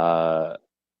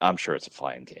 I'm sure it's a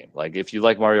fine game. Like, if you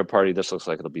like Mario Party, this looks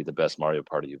like it'll be the best Mario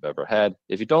Party you've ever had.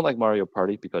 If you don't like Mario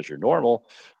Party because you're normal,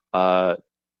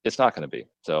 it's not going to be.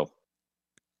 So,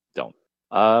 don't.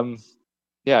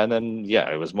 Yeah, and then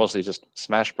it was mostly just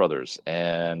Smash Brothers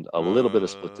and a little bit of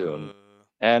Splatoon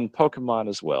and Pokemon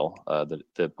as well.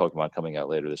 The Pokemon coming out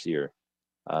later this year.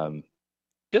 Yeah,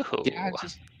 it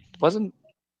just wasn't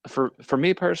for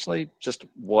me personally. Just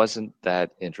wasn't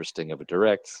that interesting of a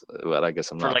direct. But I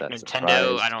guess I'm For not like that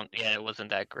Nintendo, surprised. it wasn't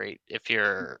that great. If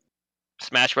you're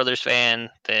Smash Brothers fan,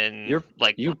 then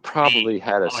You probably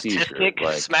had a seizure. autistic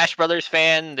Like, Smash Brothers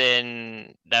fan,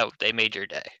 then they made your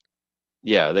day.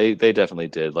 yeah, they definitely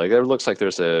did. Like, it looks like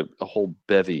there's a whole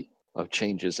bevy of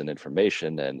changes and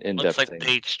information and in-depth Looks like things.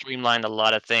 they streamlined a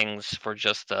lot of things for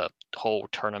just the whole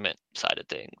tournament side of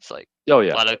things. Like, Oh a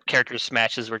yeah, lot of character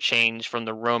smashes were changed from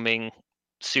the roaming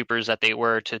supers that they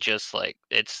were to just like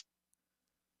it's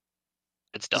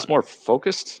done. it's more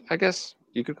focused, I guess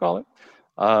you could call it.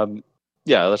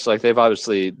 Yeah, it's like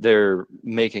they're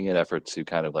making an effort to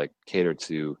kind of like cater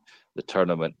to the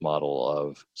tournament model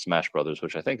of Smash Brothers,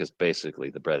 which I think is basically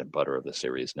the bread and butter of the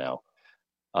series now.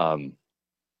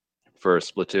 For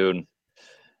Splatoon,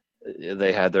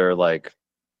 they had their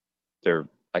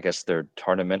I guess their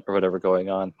tournament or whatever going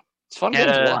on. It's fun game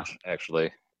to watch,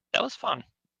 actually. That was fun.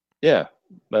 Yeah,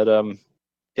 but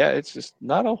yeah, it's just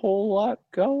not a whole lot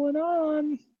going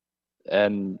on.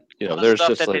 And there's stuff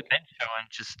just that like they've been showing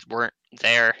just weren't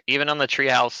there, even on the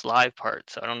Treehouse Live part.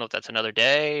 So I don't know if that's another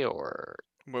day or.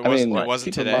 It wasn't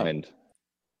keep today. in mind.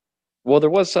 Well, there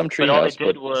was some Treehouse, but all they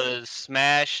did was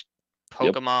Smash,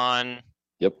 Pokemon.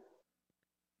 Yep.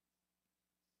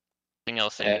 Nothing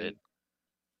else they did.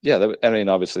 Yeah,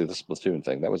 obviously the Splatoon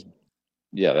thing. That was.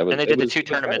 And they did the two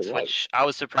tournaments, which I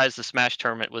was surprised the Smash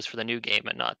tournament was for the new game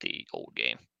and not the old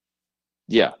game.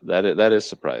 Yeah, that is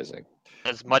surprising.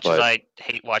 As much as I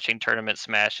hate watching tournament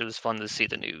Smash, it was fun to see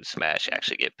the new Smash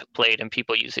actually get played and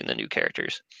people using the new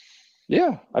characters.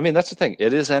 Yeah, that's the thing.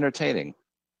 It is entertaining,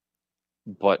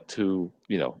 but to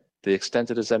the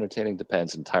extent it is entertaining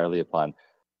depends entirely upon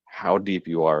how deep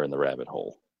you are in the rabbit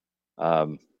hole.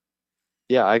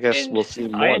 Yeah, I guess we'll see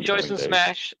more. I enjoy some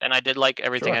Smash, and I did like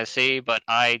everything I see, but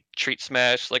I treat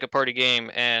Smash like a party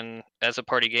game, and as a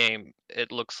party game,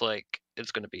 it looks like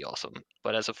it's going to be awesome.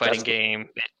 But as a fighting game,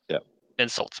 it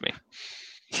insults me.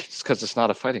 It's because it's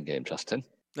not a fighting game, Justin.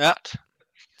 Yeah,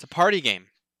 it's a party game.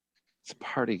 It's a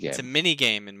party game. It's a mini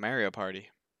game in Mario Party.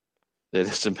 It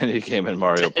is a mini game in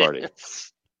Mario Party.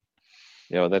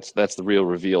 That's the real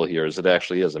reveal here. Is it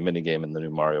actually is a mini game in the new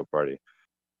Mario Party?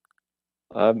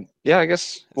 Yeah, I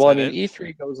guess. Well,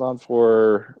 E3 goes on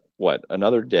for what,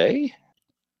 another day?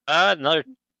 The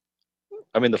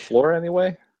floor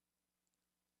anyway.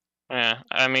 Yeah,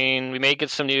 we may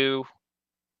get some new.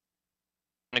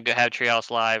 I'm gonna have Treehouse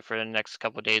Live for the next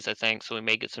couple of days, I think. So we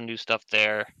may get some new stuff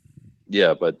there.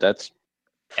 Yeah, but that's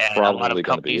probably a lot of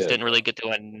companies didn't really get to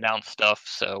announce stuff,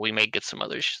 so we may get some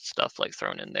other stuff like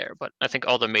thrown in there. But I think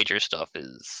all the major stuff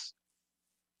is.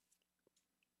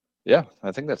 Yeah,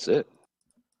 I think that's it.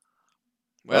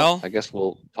 Well, I guess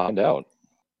we'll find out.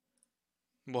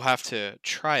 We'll have to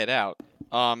try it out.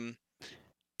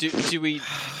 Do we?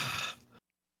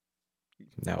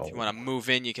 No. If you want to move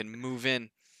in, you can move in.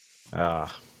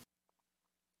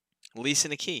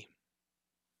 Leasing a key.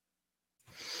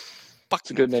 It's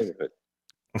a good neighborhood.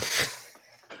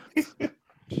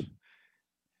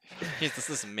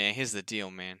 Listen, man. Here's the deal,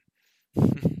 man.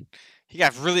 He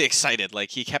got really excited.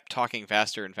 Like, he kept talking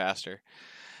faster and faster.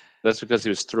 That's because he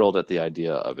was thrilled at the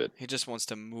idea of it. He just wants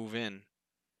to move in.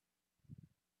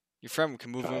 Your friend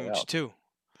can move in with you too.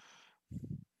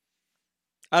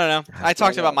 I don't know. I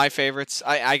talked about my favorites.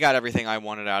 I got everything I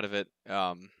wanted out of it.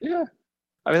 Yeah.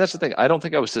 That's the thing. I don't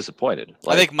think I was disappointed.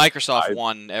 I think Microsoft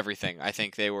won everything. I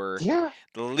think they were the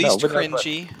least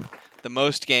cringy, the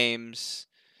most games,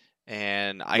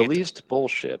 and the least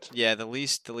bullshit. Yeah, the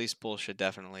least bullshit.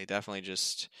 Definitely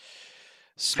just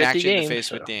smacked you in the face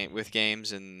with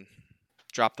games and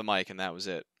dropped the mic, and that was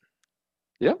it.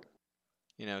 Yep.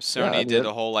 Sony did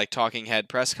a whole talking head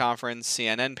press conference,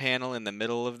 CNN panel in the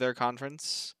middle of their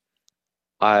conference.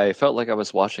 I felt like I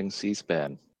was watching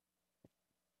C-SPAN.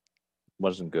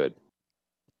 Wasn't good.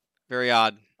 Very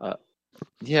odd.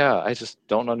 Yeah, I just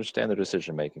don't understand their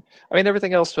decision making.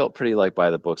 Everything else felt pretty by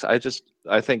the books. I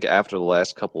think after the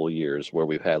last couple of years where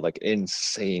we've had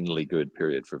insanely good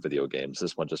period for video games,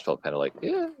 this one just felt kind of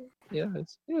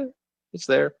it's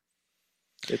there.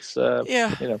 It's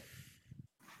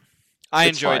I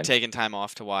enjoyed taking time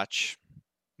off to watch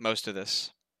most of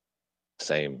this.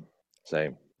 Same.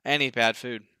 And eat bad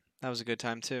food. That was a good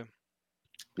time too.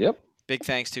 Yep. Big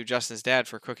thanks to Justin's dad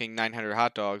for cooking 900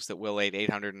 hot dogs that Will ate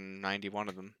 891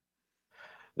 of them.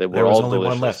 They were There was all only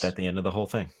delicious. one left at the end of the whole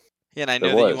thing. Yeah, and I There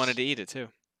know that you was. wanted to eat it too.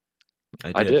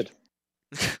 I did.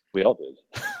 We all did.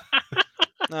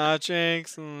 Ah,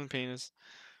 Jinx, penis.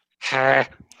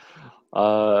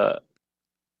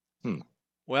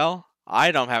 Well,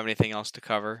 I don't have anything else to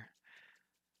cover.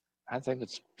 I think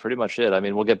that's pretty much it. I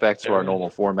mean, we'll get back to our normal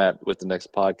format with the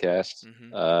next podcast.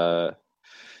 Mhm.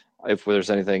 If there's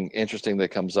anything interesting that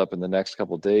comes up in the next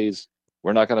couple of days,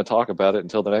 we're not going to talk about it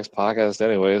until the next podcast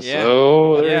anyway. Yeah.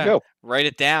 So there you go. Write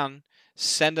it down.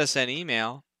 Send us an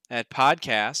email at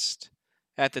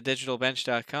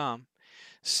podcast@thedigitalbench.com.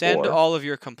 Send Or- all of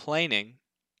your complaining.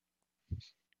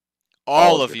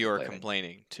 All All of of your your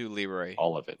complaining to Leroy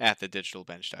All of it. at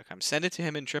thedigitalbench.com. Send it to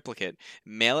him in triplicate.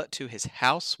 Mail it to his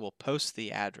house. We'll post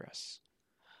the address.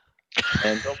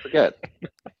 And don't forget,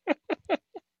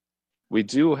 we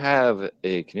do have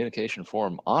a communication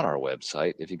forum on our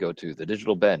website. If you go to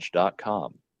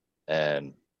thedigitalbench.com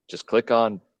and just click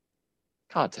on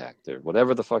contact or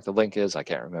whatever the fuck the link is, I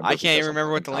can't remember. I can't because even I'm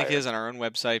remember what fucking the link tired. is on our own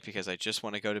website because I just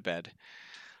want to go to bed.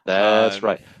 That's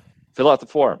right. Fill out the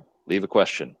form. Leave a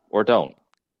question or don't.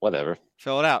 Whatever.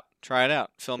 Fill it out. Try it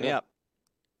out. Fill me Yeah. up.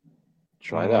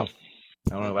 Try it out.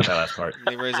 I don't know about that last part.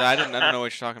 Leroy's, I don't know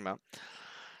what you're talking about.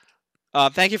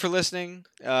 Thank you for listening.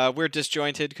 We're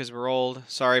disjointed because we're old.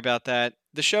 Sorry about that.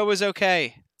 The show was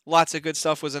okay. Lots of good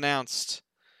stuff was announced.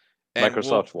 And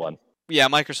Microsoft won. Yeah,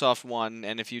 Microsoft won.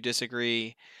 And if you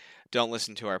disagree, don't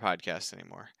listen to our podcast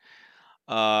anymore.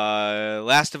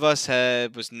 Last of Us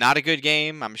was not a good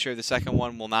game. I'm sure the second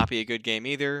one will not be a good game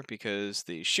either because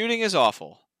the shooting is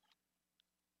awful.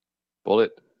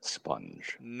 Bullet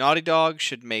sponge. Naughty Dog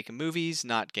should make movies,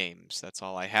 not games. That's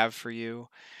all I have for you.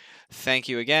 Thank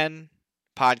you again.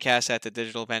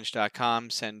 Podcast@thedigitalbench.com.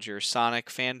 Send your Sonic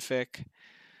fanfic.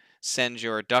 Send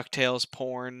your DuckTales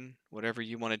porn. Whatever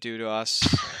you want to do to us.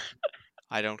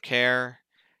 I don't care.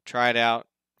 Try it out.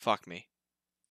 Fuck me.